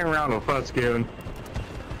were fucking around with us, Goon.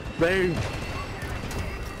 They...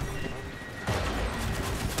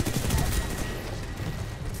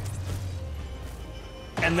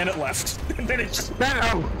 And then it left. And then it just...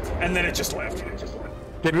 No! And then it just left.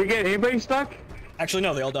 Did we get anybody stuck? Actually,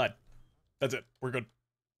 no, they all died. That's it. We're good.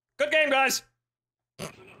 Good game, guys!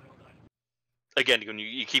 Again, Goon,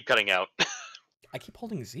 you keep cutting out. I keep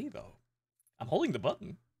holding Z, though. I'm holding the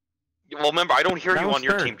button. Well, remember, I don't hear you on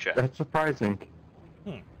your Downstairs. team chat. That's surprising.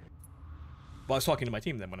 Well, I was talking to my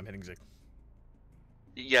team then when I'm hitting Z.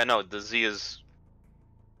 Yeah, no, the Z is...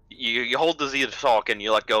 You hold the Z to talk, and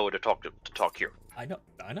you let go to talk here. I know.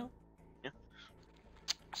 I know.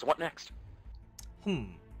 So what next?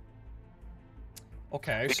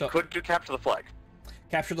 Okay, We so... could do capture the flag.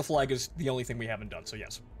 Capture the flag is the only thing we haven't done, so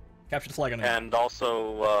yes. Capture the flag on a And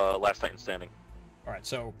also, Last Titan Standing. Alright,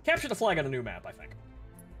 so capture the flag on a new map, I think.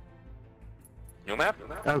 New map?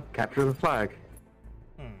 Oh, capture the flag.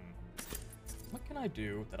 What can I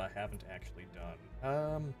do that I haven't actually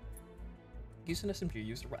done? Use an SMG,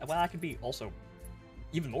 use the... Well, I could be also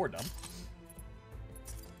even more dumb.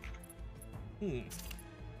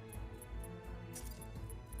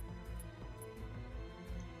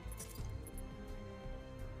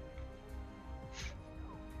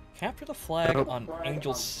 Capture the flag on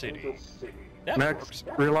Angel City. That Next,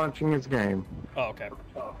 works. relaunching his game. Oh, okay.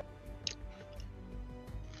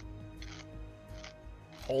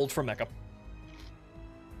 Hold for mecha.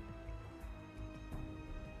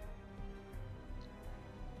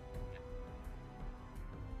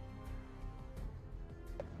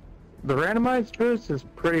 The randomized boost is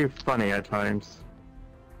pretty funny at times.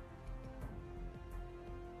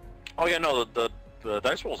 Oh yeah, no, the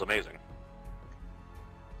dice roll is amazing.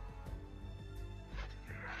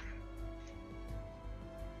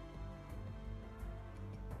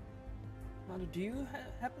 Do you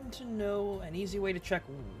happen to know an easy way to check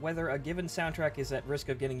whether a given soundtrack is at risk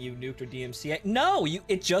of getting you nuked or DMCA? No,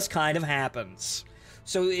 it just kind of happens.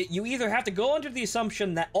 So you either have to go under the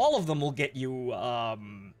assumption that all of them will get you,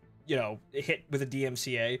 you know, hit with a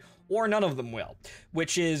DMCA, or none of them will.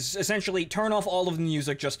 Which is essentially turn off all of the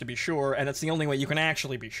music just to be sure, and it's the only way you can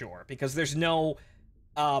actually be sure, because there's no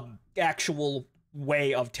actual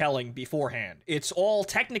way of telling beforehand. It's all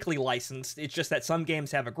technically licensed, it's just that some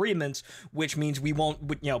games have agreements, which means we won't,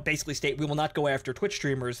 you know, basically state we will not go after Twitch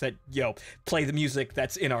streamers that, you know, play the music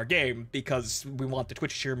that's in our game, because we want the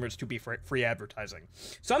Twitch streamers to be free advertising.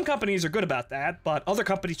 Some companies are good about that, but other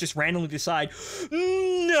companies just randomly decide,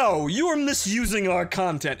 no, you are misusing our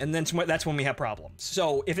content, and then that's when we have problems.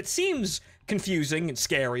 So if it seems confusing and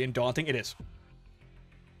scary and daunting, it is.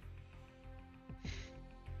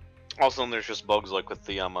 Also, there's just bugs like with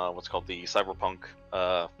the what's called the Cyberpunk,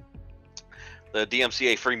 the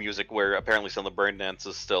DMCA free music, where apparently some of the brain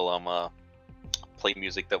dances still play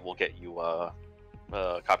music that will get you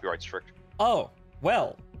copyright strict. Oh,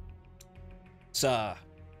 well, it's a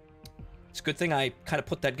good thing I kind of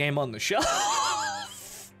put that game on the shelf.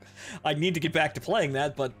 I need to get back to playing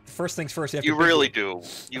that, but first things first. After You really do.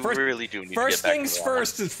 You really do need to get back First things to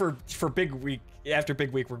first is for Big Week. After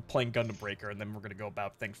Big Week, we're playing Gundam Breaker, and then we're gonna go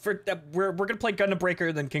about things. We're gonna play Gundam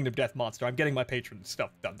Breaker, then Kingdom Death Monster. I'm getting my patron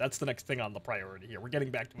stuff done. That's the next thing on the priority here. We're getting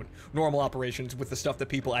back to normal operations with the stuff that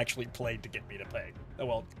people actually played to get me to play.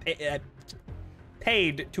 Well,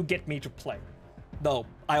 paid to get me to play. Though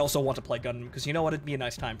I also want to play Gundam because you know what? It'd be a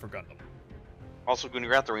nice time for Gundam. Also, when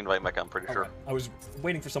you're at the reinvite mech, I'm pretty sure. Right. I was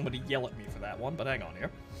waiting for somebody to yell at me for that one, but hang on here.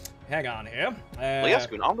 Hang on here. Well, yes,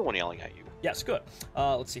 Goon, I'm the one yelling at you. Yes, good.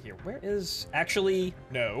 Let's see here. Where is... Actually,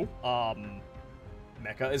 no.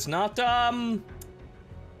 Mecha is not,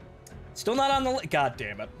 still not on the God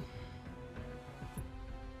damn it.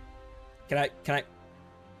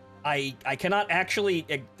 I cannot actually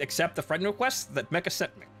accept the friend request that Mecha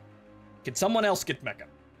sent me. Can someone else get Mecha?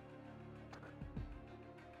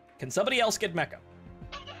 Can somebody else get Mecha?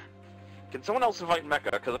 Can someone else invite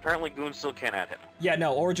Mecha? Because apparently Goon still can't add him. Yeah,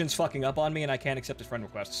 no, Origin's fucking up on me and I can't accept his friend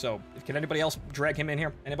request. So, can anybody else drag him in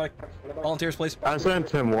here? Anybody? Volunteers, please. I sent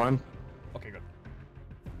him one. Okay, good.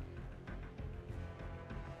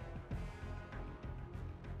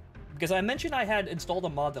 Because I mentioned I had installed a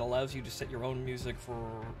mod that allows you to set your own music for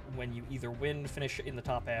when you either win, finish in the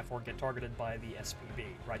top half, or get targeted by the SPB,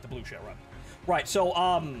 right? The blue shell run. Right, so,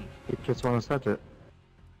 You just want to set it.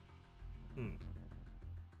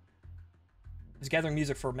 Is gathering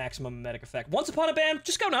music for maximum mimetic effect. Once upon a band,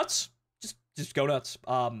 just go nuts. Just go nuts.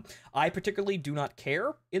 I particularly do not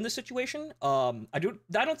care in this situation. I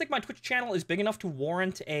don't think my Twitch channel is big enough to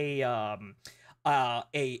warrant a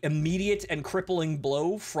immediate and crippling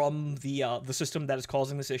blow from the system that is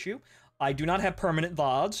causing this issue. I do not have permanent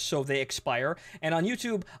VODs, so they expire. And on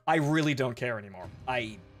YouTube, I really don't care anymore.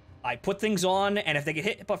 I put things on, and if they get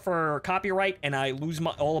hit for copyright and I lose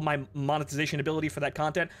all of my monetization ability for that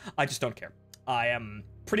content, I just don't care. I am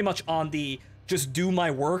pretty much on the just do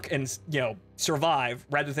my work and, you know, survive,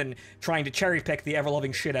 rather than trying to cherry pick the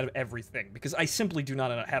ever-loving shit out of everything, because I simply do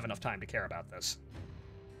not have enough time to care about this.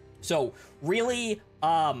 So, really,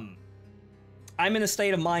 I'm in a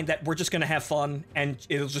state of mind that we're just gonna have fun, and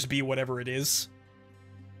it'll just be whatever it is.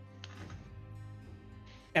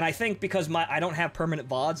 And I think because I don't have permanent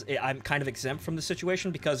VODs, I'm kind of exempt from the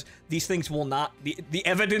situation, because these things will not... The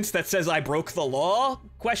evidence that says I broke the law,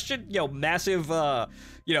 massive,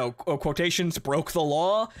 quotations, broke the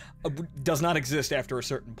law, does not exist after a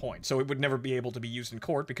certain point. So it would never be able to be used in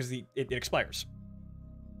court because it expires.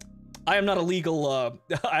 I am not a legal,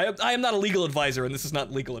 I am not a legal advisor, and this is not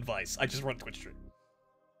legal advice. I just run Twitch stream.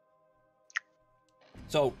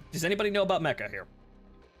 So, does anybody know about Mecha here?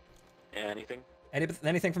 Anything?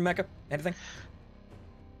 Anything from Mecha? Anything?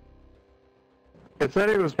 It said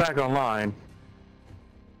he was back online.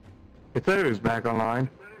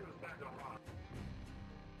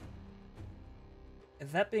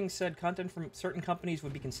 That being said, content from certain companies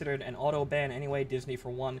would be considered an auto ban anyway, Disney for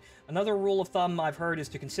one. Another rule of thumb I've heard is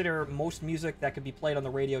to consider most music that could be played on the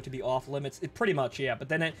radio to be off limits. Pretty much, yeah, but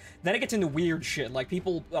then it gets into weird shit. Like,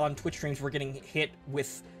 people on Twitch streams were getting hit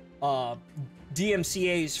with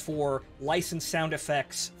DMCAs for licensed sound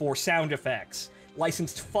effects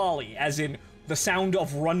licensed folly, as in the sound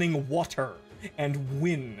of running water and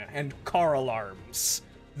wind and car alarms.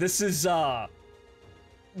 This is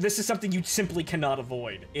something you simply cannot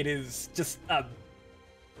avoid. It is just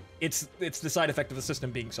it's the side effect of the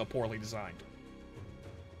system being so poorly designed.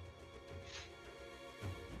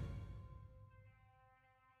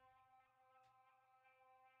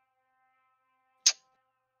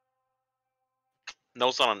 No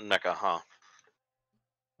sun on Mecha, huh?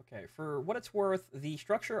 Okay, for what it's worth, the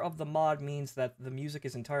structure of the mod means that the music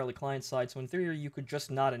is entirely client-side, so in theory you could just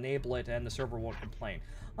not enable it and the server won't complain.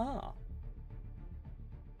 Ah.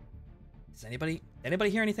 Does anybody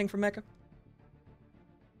hear anything from Mecha?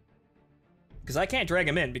 Because I can't drag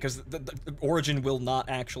him in, because the Origin will not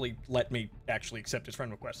actually let me actually accept his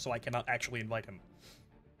friend request, so I cannot actually invite him.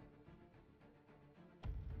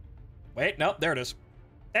 Wait, nope, there it is.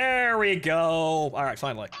 There we go! Alright,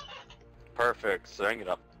 finally. Perfect, setting it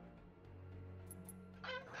up.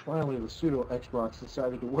 Finally, the pseudo Xbox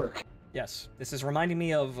decided to work. Yes, this is reminding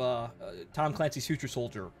me of Tom Clancy's Future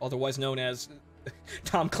Soldier, otherwise known as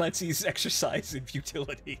Tom Clancy's Exercise in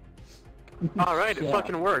Futility. Alright, it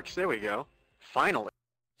fucking works. There we go. Finally.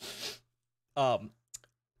 I've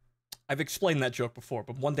explained that joke before,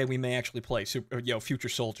 but one day we may actually play Future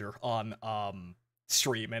Soldier on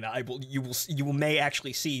stream, and you may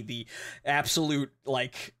actually see the absolute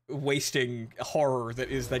wasting horror that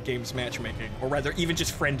is that game's matchmaking, or rather even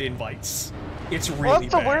just friend invites. It's really Well,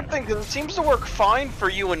 that's the bad. weird thing, because it seems to work fine for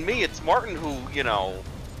you and me. It's Martin who,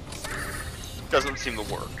 doesn't seem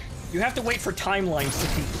to work. You have to wait for timelines to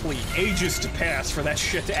complete, ages to pass for that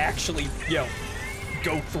shit to actually,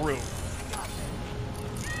 go through.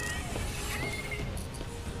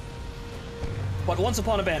 But once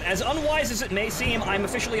upon a band, as unwise as it may seem, I'm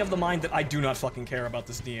officially of the mind that I do not fucking care about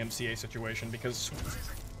this DMCA situation, because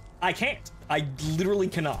I can't. I literally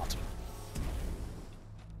cannot.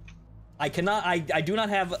 I cannot, I do not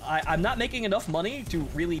have, I'm not making enough money to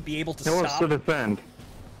really be able to He wants stop. to defend.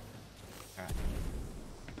 Alright.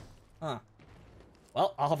 Huh.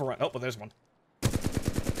 Well, I'll have a run. Oh, well, there's one.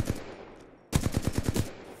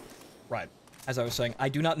 Right. as I was saying, I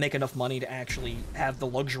do not make enough money to actually have the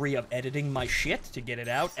luxury of editing my shit to get it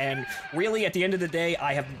out, and really, at the end of the day,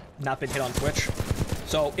 I have not been hit on Twitch,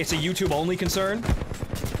 so it's a YouTube-only concern.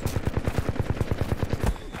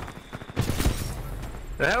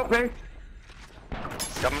 Help me!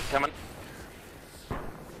 Coming.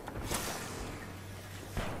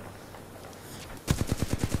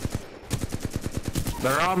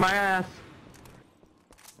 They're on my ass.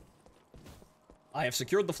 I have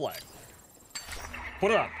secured the flag.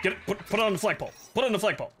 Put it on. Get it. Put it on the flagpole. Put it on the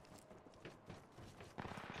flagpole.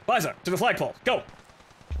 Liza, to the flagpole. Go.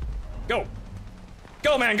 Go.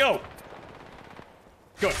 Go, man, go.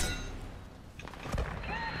 Good.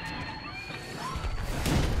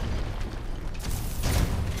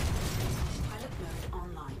 Pilot mode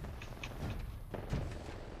online.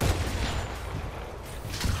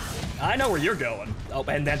 I know where you're going. Oh,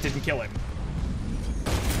 and that didn't kill him.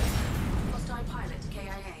 Hostile pilot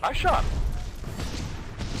KIA. I shot.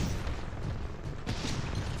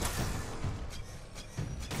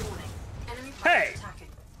 Warning. Enemy pilot Hey! attacking.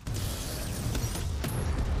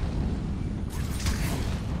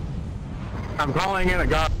 I'm calling in a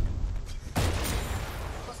god.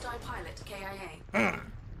 Hostile pilot KIA.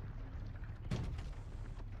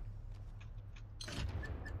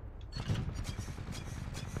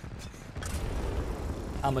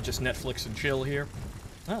 I'ma just Netflix and chill here.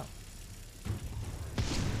 Oh.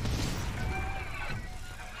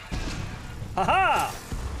 Haha!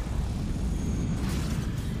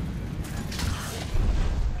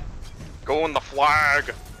 Go in the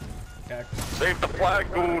flag. Okay. Save the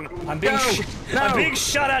flag, goon. I'm being, No! I'm being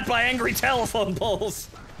shot at by angry telephone poles.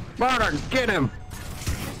 Murder, get him!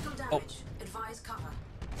 Critical damage. Advise cover.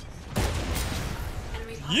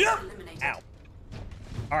 Enemy pilot Yep. eliminated. Ow.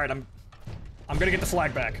 All right, I'm gonna get the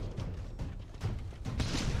flag back.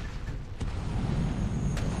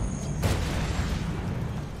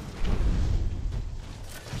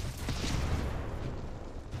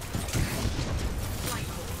 Flight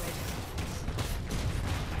core ready.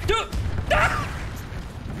 Dude! Ah!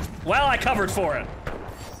 Well, I covered for it.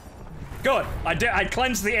 Good. I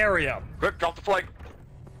cleansed the area. Quick, drop the flag.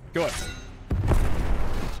 Good.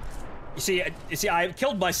 You see, I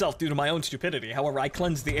killed myself due to my own stupidity. However, I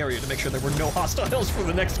cleansed the area to make sure there were no hostiles for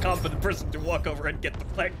the next competent person to walk over and get the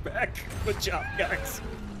flag back. Good job, guys.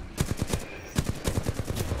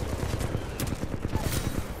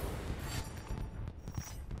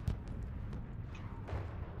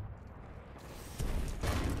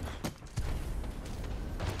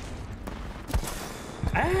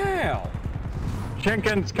 Ow!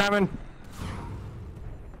 Jenkins coming.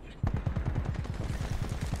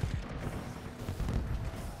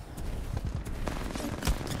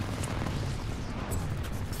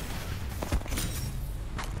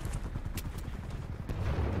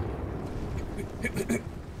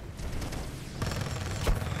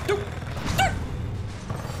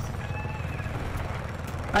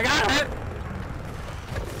 I got it!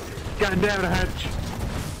 God damn it, Hutch.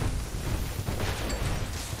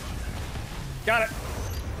 Got it.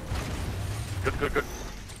 Good.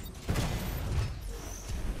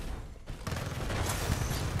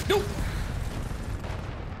 Nope.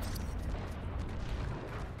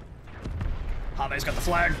 Jave's got the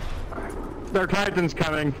flag. Their Titan's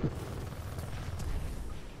coming.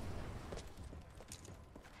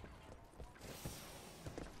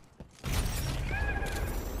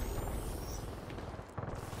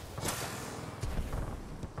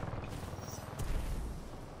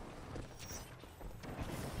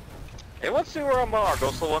 Hey, let's see where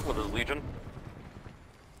Argosa went with his Legion.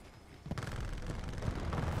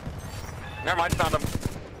 Never mind, found him.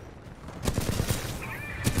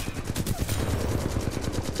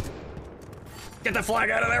 Get the flag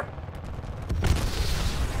out of there.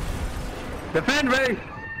 Defend me!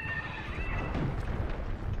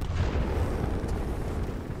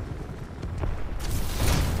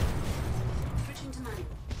 Switching to manual.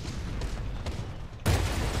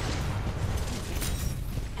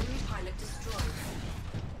 Enemy pilot destroyed.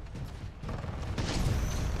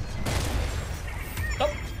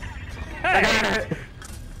 Oh. I Hey. got it!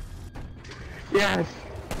 Yes!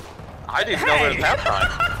 I didn't know there was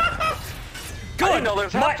halftime. Good. I didn't know there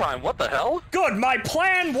was halftime. What the hell? Good. My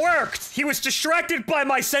plan worked. He was distracted by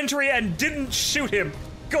my sentry and didn't shoot him.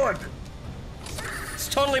 Good. It's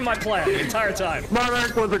totally my plan the entire time.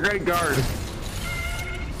 Monarch was a great guard.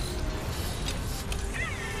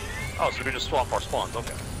 Oh, so we just swap our spawns.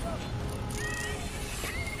 Okay.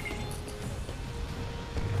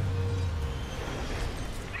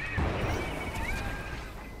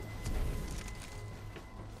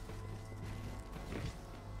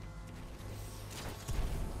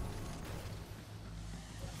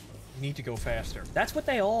 You need to go faster. That's what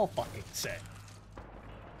they all fucking say.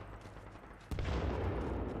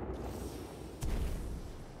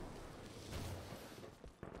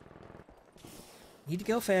 You need to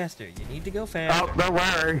go faster. You need to go faster. Oh, they're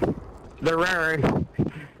wearing. They're wearing.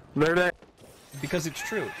 They're there. Because it's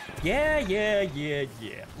true. Yeah.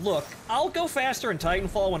 Look, I'll go faster in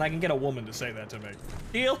Titanfall when I can get a woman to say that to me.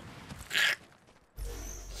 Deal?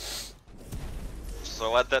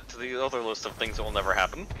 So add that to the other list of things that will never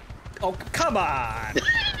happen. Oh, come on!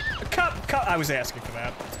 come, I was asking for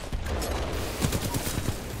that.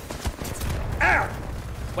 Ow!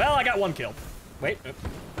 Well, I got one kill. Wait.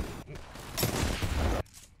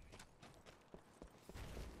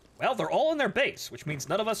 Well, they're all in their base, which means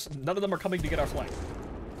none of them are coming to get our flank.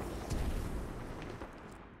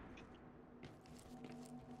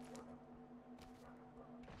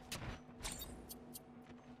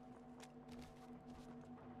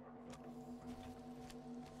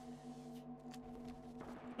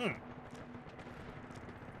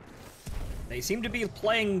 They seem to be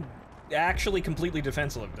playing actually completely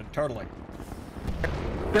defensive and turtling.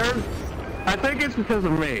 I think it's because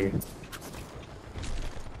of me.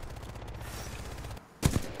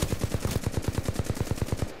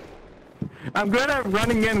 I'm good at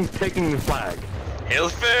running in and taking the flag.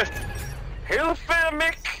 Hilfe! Hilfe,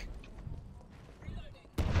 Mick!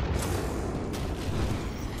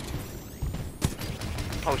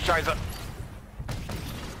 Oh, Scheiße.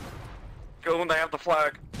 Go when they have the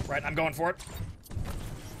flag. Right, I'm going for it.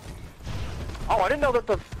 Oh, I didn't know that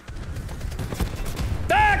the...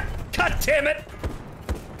 Ah! God damn it!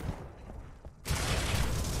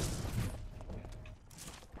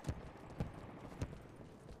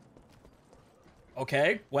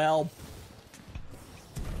 Okay, well...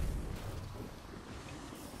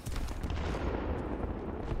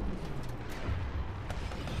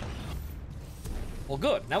 Well,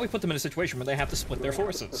 good. Now we put them in a situation where they have to split their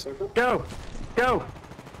forces. Go! Go!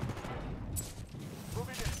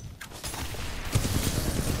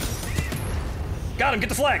 Got him! Get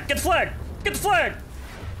the flag! Get the flag! Get the flag!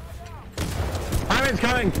 Iron's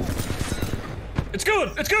coming! It's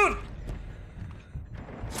good! It's good!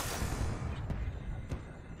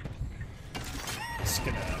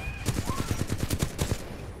 Skedaddle.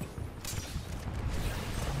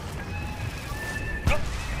 Oh.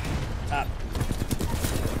 Ah.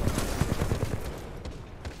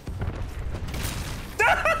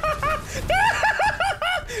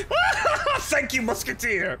 Thank you,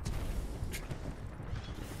 Musketeer!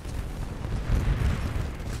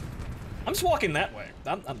 I'm just walking that way.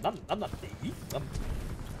 I'm not me.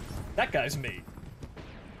 That guy's me.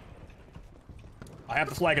 I have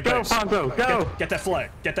the flag at base. Go, Phonto, go! Get that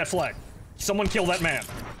flag. Get that flag. Someone kill that man.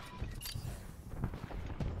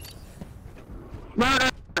 Murder!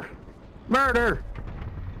 Murder!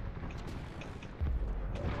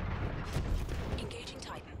 Engaging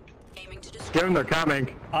Titan. Aiming to destroy. Give them, they're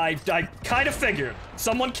coming. I kind of figured.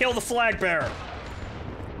 Someone kill the flag bearer.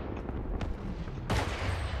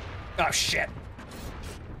 Oh, shit.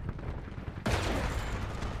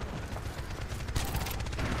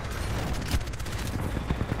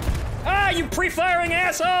 Ah, you pre-firing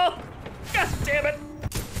asshole! God damn it!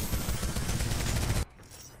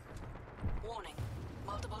 Warning.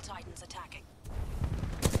 Multiple Titans attacking.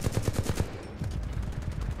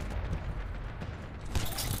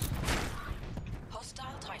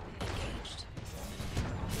 Hostile Titan engaged.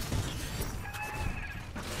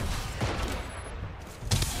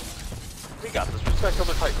 We got this. Respect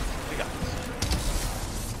other Titans. We got this.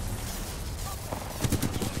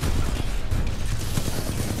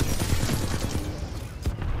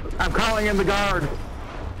 I'm calling in the guard.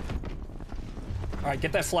 Alright,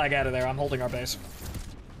 get that flag out of there. I'm holding our base.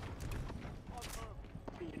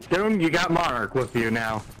 Doom, you got Monarch with you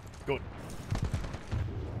now. Good.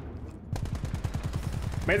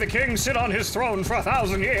 May the king sit on his throne for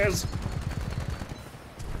 1,000 years!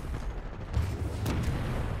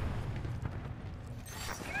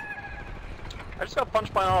 I just got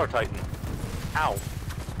punched by another Titan. Ow.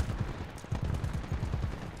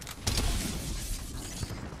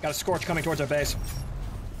 Got a Scorch coming towards our base.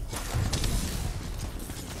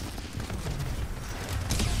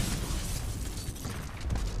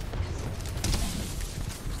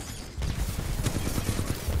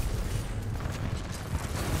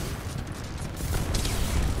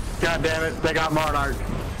 God damn it, they got Monarch.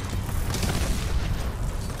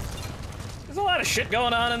 There's a lot of shit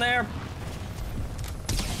going on in there.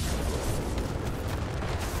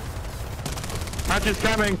 Archer's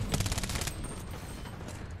coming.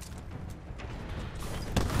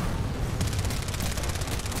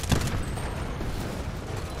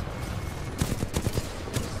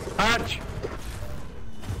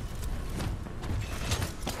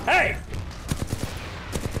 Hey!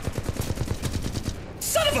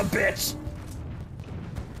 Son of a bitch!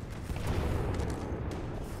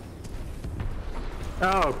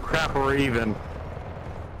 Oh crap, we're even.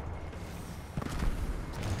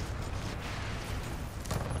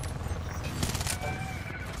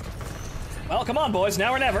 Well, come on, boys,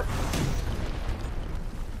 now or never.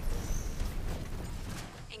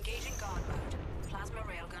 Engaging guard mode. Plasma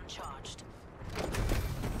railgun charged.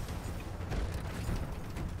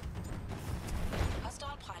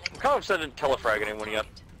 Hostile pilot. I'm kind of upset I didn't telefrag anyone yet.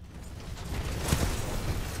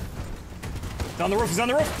 He's on the roof, he's on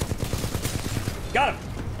the roof! Got him!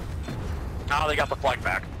 Oh, they got the flag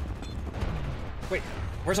back. Wait,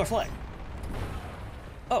 where's our flag?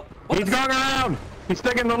 Oh, He's going around! He's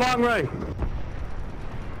taking the long way!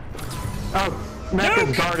 Oh, Mech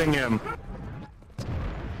is guarding him.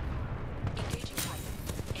 Engaging Titan.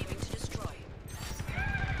 Aiming to destroy.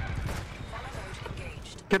 Follow mode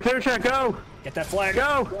engaged. Katusha, go! Get that flag.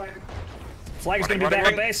 Go! Flag is gonna be back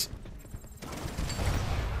on base.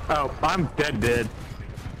 Oh, I'm dead.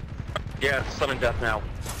 Yeah, it's sudden death now.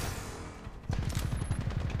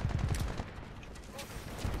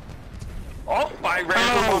 Oh, I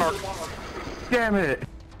ran over Monarch. Damn it!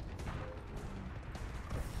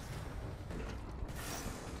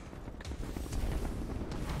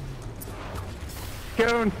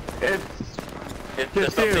 Goon, it's It's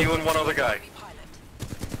just just up to you. you and one other guy.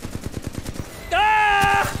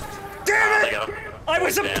 Ah! Damn it! Got him. I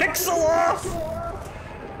was a Damn. pixel off!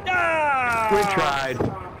 Ah! We tried.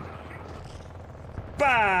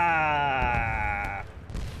 Bah!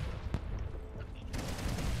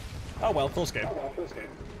 Oh well, close game.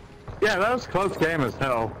 Yeah, that was a close game as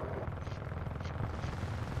hell.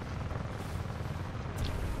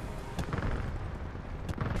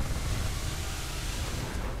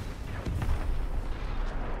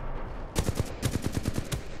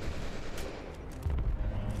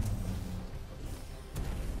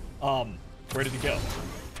 Where did he go?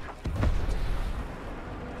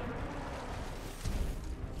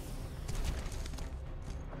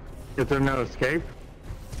 Is there no escape?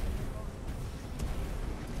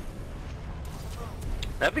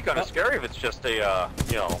 That'd be kind of scary if it's just a,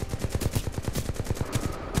 you know.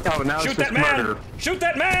 Oh, now Shoot it's that just man! murder. Shoot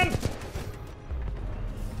that man!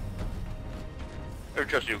 Or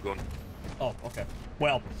just you, Goon. Oh, okay.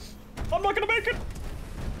 Well, I'm not gonna make it.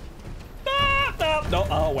 No.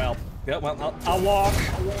 Oh well. Yeah, well, I'll walk.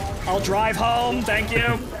 I'll drive home. Thank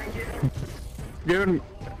you. Goon,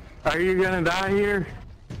 are you gonna die here?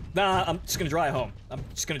 Nah, I'm just gonna drive home. I'll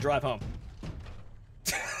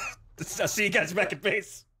see you guys back at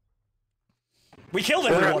base. We killed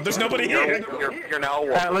everyone. There's nobody here. You're now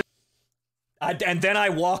walking. And then I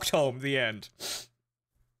walked home. The end.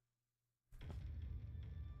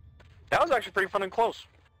 That was actually pretty fun and close.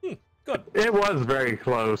 Good. It was very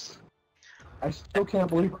close. I still can't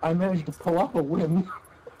believe I managed to pull off a win.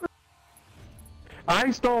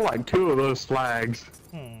 I stole like 2 of those flags.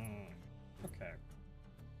 Okay.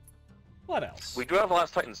 What else? We do have the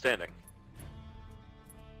last Titan standing.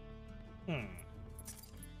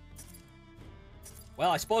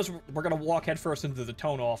 Well, I suppose we're gonna walk headfirst into the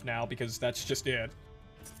tone off now because that's just it.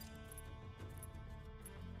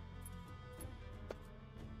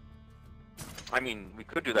 I mean, we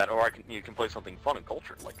could do that, or you can play something fun and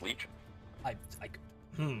cultured, like Legion.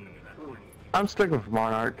 I'm sticking with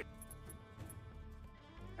Monarch.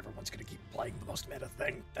 Everyone's gonna keep playing the most meta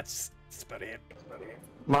thing. That's about it.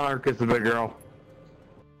 Monarch is the big girl.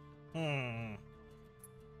 Yeah,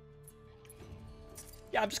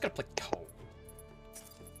 I'm just gonna play Tone.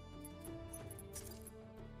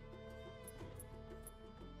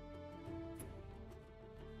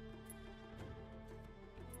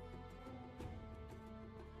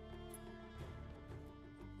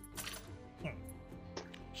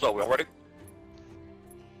 So, we all ready?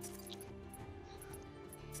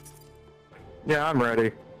 Yeah, I'm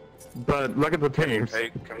ready. But look at the teams. Hey,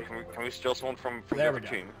 can we steal someone from the There other we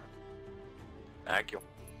go. team? Thank you.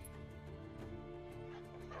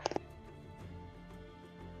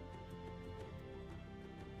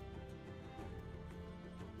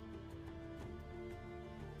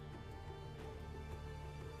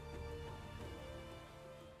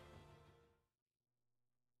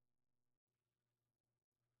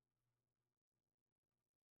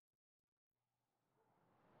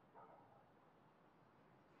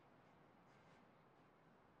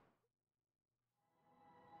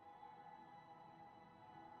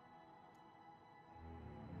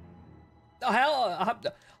 Oh, hell,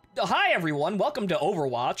 hi everyone, welcome to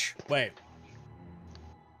Overwatch. Wait.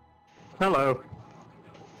 Hello.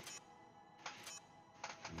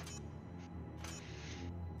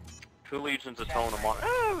 2 legions of tone.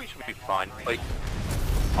 We should be fine. Wait,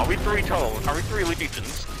 are we 3 tone? Are we 3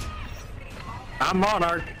 legions? I'm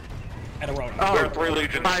Monarch. And a Ronin. Oh, We're 3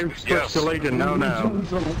 legions. I switched Yes. to Legion. No, no.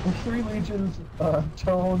 3 legions,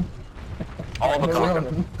 tone. All the cock.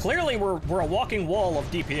 Ronin. Clearly, we're a walking wall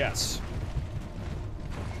of DPS.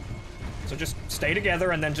 So just stay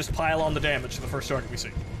together and then just pile on the damage to the first target we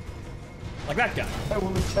see. Like that guy. I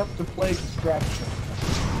will attempt to play distraction.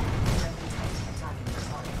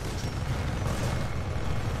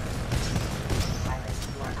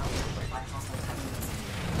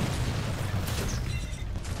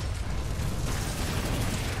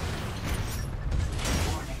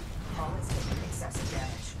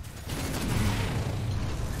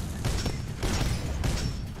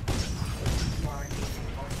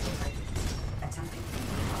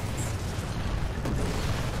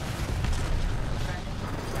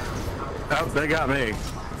 Oh, they got me.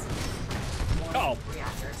 Uh-oh.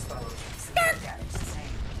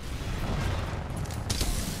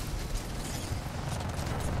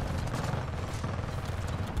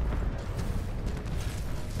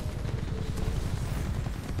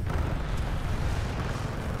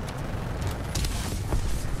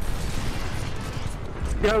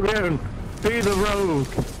 Go, Goon. Be the rogue.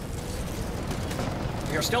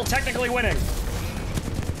 You're still technically winning.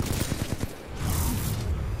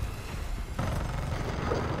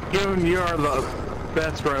 Goon, you are the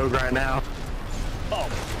best rogue right now. Oh.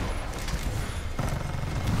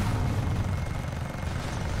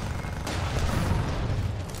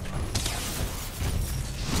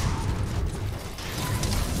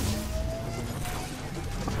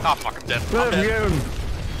 Oh fuck, I'm dead. I'm Live, dead. Goon.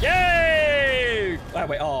 Yay! Ah,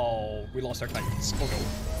 wait, oh, we lost our Titans. Oh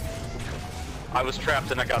no. I was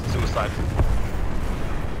trapped and I got suicide.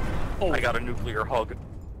 Oh. I got a nuclear hug.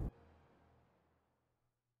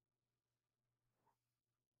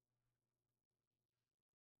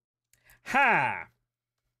 Ha!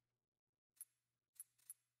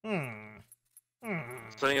 So I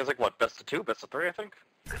think it's like, what, best of 2, best of 3, I think?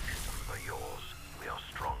 The systems are yours. We are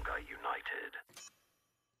stronger united.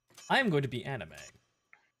 I am going to be anime.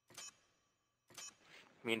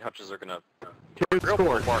 Me and Hutches are gonna... Good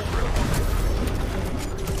score.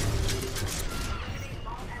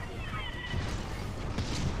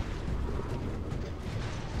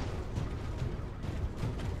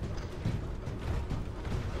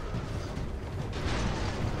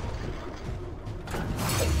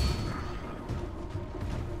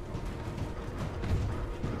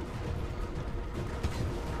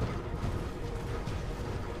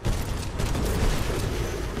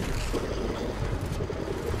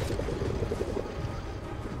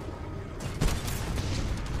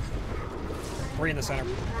 Three in the center.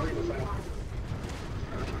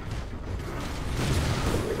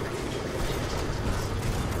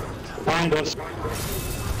 Find us.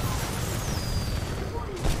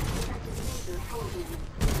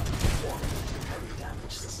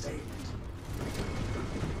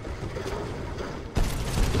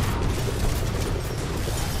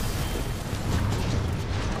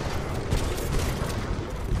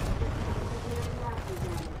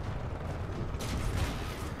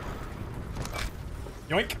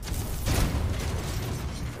 Yoink.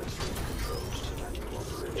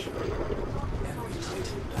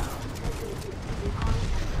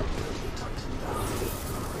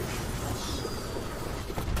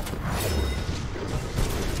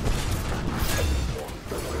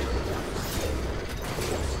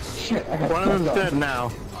 Shit, I got One of them's stuck dead on.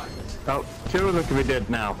 now. Oh, 2 of them can be dead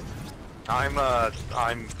now. I'm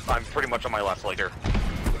pretty much on my last leg here.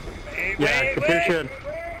 Yeah, Katusha.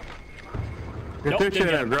 Nope, Katusha didn't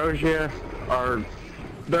and Ambrosia are...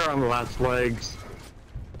 they're on the last legs.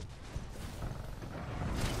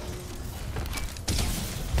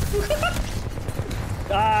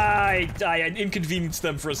 I inconvenienced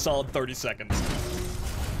them for a solid 30 seconds.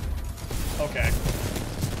 Okay.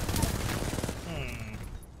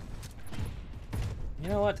 You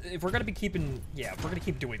know what? If we're gonna be keeping... yeah, if we're gonna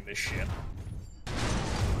keep doing this shit.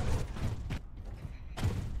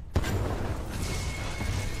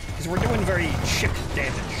 Because we're doing very chip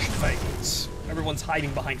damage things. Everyone's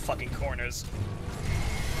hiding behind fucking corners.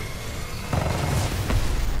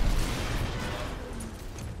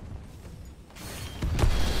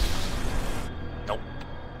 Nope.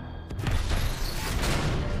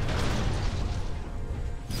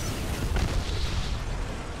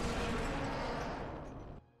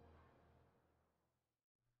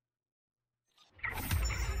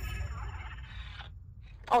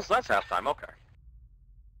 Oh, so that's halftime, okay.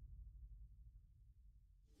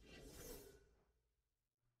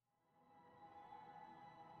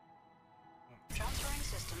 Transferring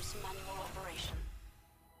systems manual operation.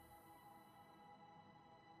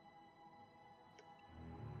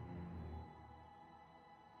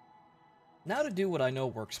 Now to do what I know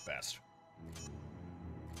works best.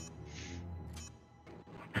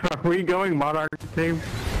 Are we going Monarch team?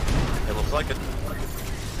 It looks like it.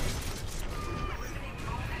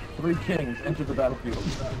 3 kings enter the battlefield.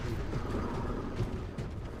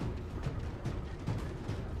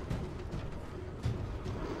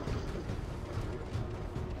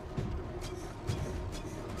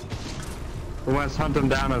 We must hunt them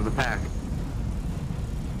down as a pack.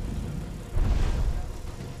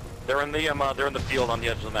 They're in the field on the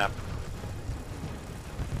edge of the map.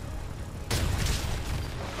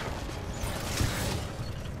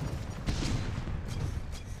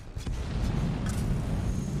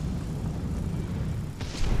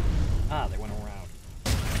 Ah, they went around.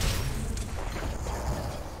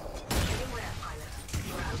 Beware, pilot.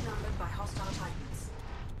 You are outnumbered by hostile titans.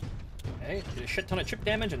 Okay, did a shit ton of chip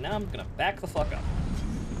damage, and now I'm gonna back the fuck up.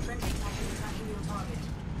 Friendly titan tracking your target.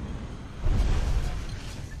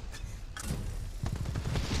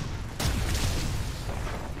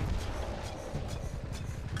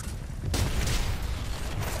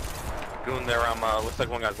 Goon there, looks like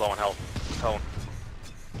one guy's low on health. Tone.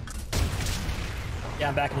 Yeah,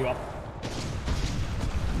 I'm backing you up.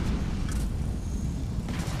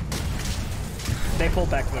 They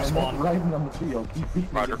pulled back to their spawn. Riding on the field. He beat me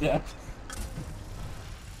Roger. to death.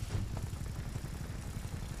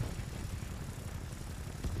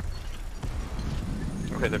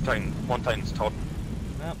 Okay, they're Titan. One Titan's total.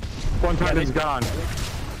 Yep. One Titan's gone.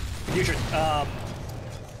 You should,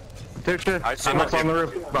 Tisha, I see I'm up him. on the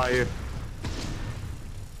roof by you.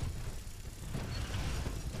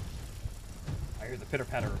 I hear the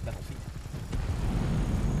pitter-patter of metal feet.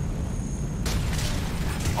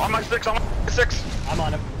 On my 6, on my 6! I'm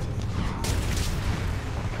on him.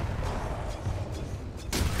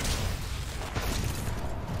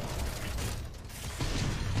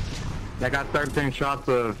 I got 13 shots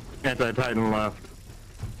of anti-Titan left.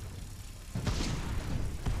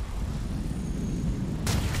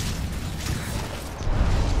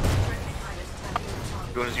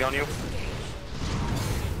 Goon, is he on you?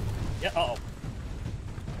 Yeah, uh-oh.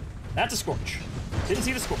 That's a Scorch. Didn't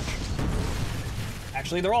see the Scorch.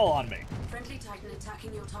 Actually, they're all on me. Friendly titan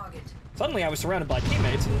attacking your target. Suddenly I was surrounded by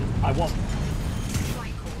teammates, and I wasn't.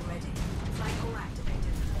 Flight core ready. Flight core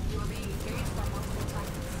activated. You are being engaged by multiple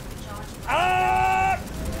titans. Charge. Ah!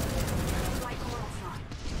 Flight core offline.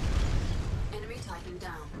 Enemy titan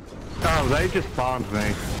down. Oh, they just spawned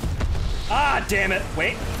me. Ah, damn it!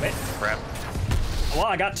 Wait. Crap. Well,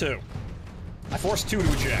 I got 2. I forced 2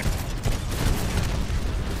 to eject.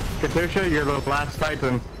 Katusha, you're the last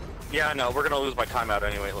Titan. Yeah, I know. We're gonna lose by timeout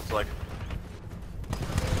anyway, it looks like.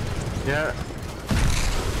 Yeah.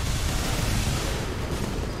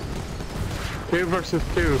 2 versus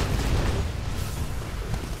 2.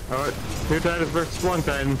 Alright, 2 Titans versus 1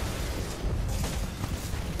 Titan.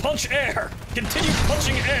 Punch air! Continue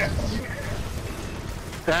punching air!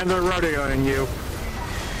 And they're rodeoing you.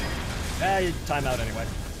 Time out anyway.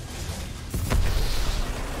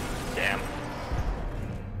 Damn.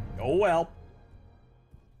 Oh well.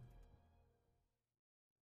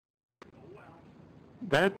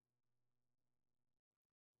 That...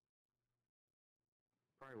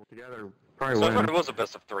 Probably together, probably So I thought win. it was a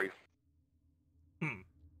best of 3.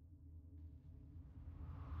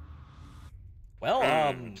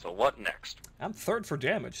 Well, So what next? I'm 3rd for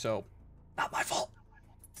damage, so not my fault.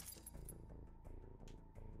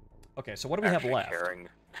 Okay, so what do we have Actually left? caring.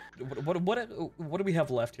 What do we have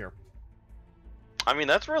left here? I mean,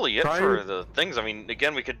 that's really it Try- for the things. I mean,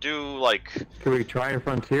 again, we could do, like... Can we try a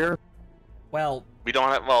Frontier? Well, We don't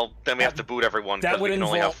have... Well, then we have to boot everyone, that because we would can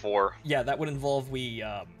only have involve- 4. yeah, that would involve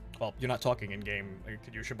well, you're not talking in-game,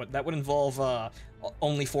 Kadusha, but that would involve,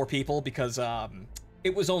 only 4 people, because,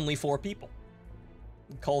 it was only 4 people.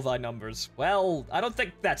 Call thy numbers. Well, I don't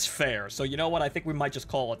think that's fair, so you know what, I think we might just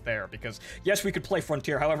call it there, because, yes, we could play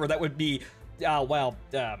Frontier, however, that would be,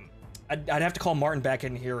 I'd have to call Martin back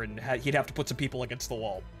in here, and he'd have to put some people against the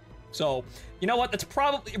wall. So, you know what, that's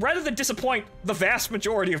probably, rather than disappoint the vast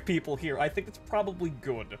majority of people here, I think it's probably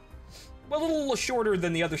good. Well, a little shorter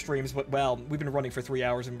than the other streams, but, well, we've been running for 3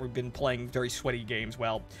 hours, and we've been playing very sweaty games.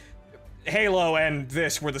 Well, Halo and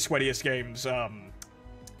this were the sweatiest games.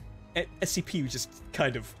 SCP was just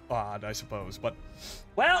kind of odd, I suppose, but,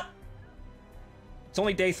 well, it's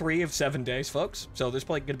only day 3 of 7 days, folks, so there's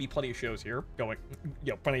probably going to be plenty of shows here going,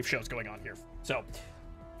 plenty of shows going on here, so,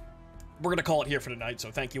 we're gonna call it here for tonight,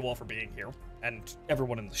 so thank you all for being here. And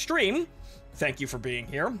everyone in the stream, thank you for being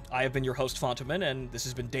here. I have been your host, Phontomen, and this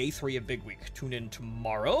has been day 3 of Big Week. Tune in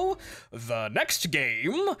tomorrow. The next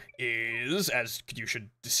game is, as Kadusha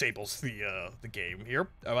disables the game here.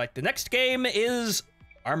 All right, the next game is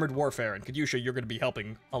Armored Warfare, and Kadusha, you're gonna be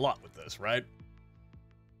helping a lot with this, right?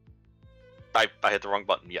 I hit the wrong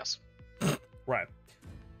button, yes. Right.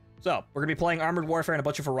 So, we're gonna be playing Armored Warfare and a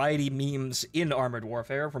bunch of variety memes in Armored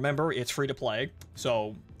Warfare. Remember, it's free to play,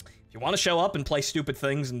 so if you want to show up and play stupid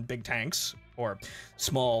things in big tanks, or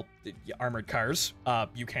small armored cars,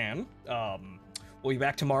 you can. We'll be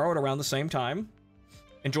back tomorrow at around the same time.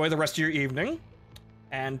 Enjoy the rest of your evening,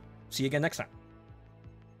 and see you again next time.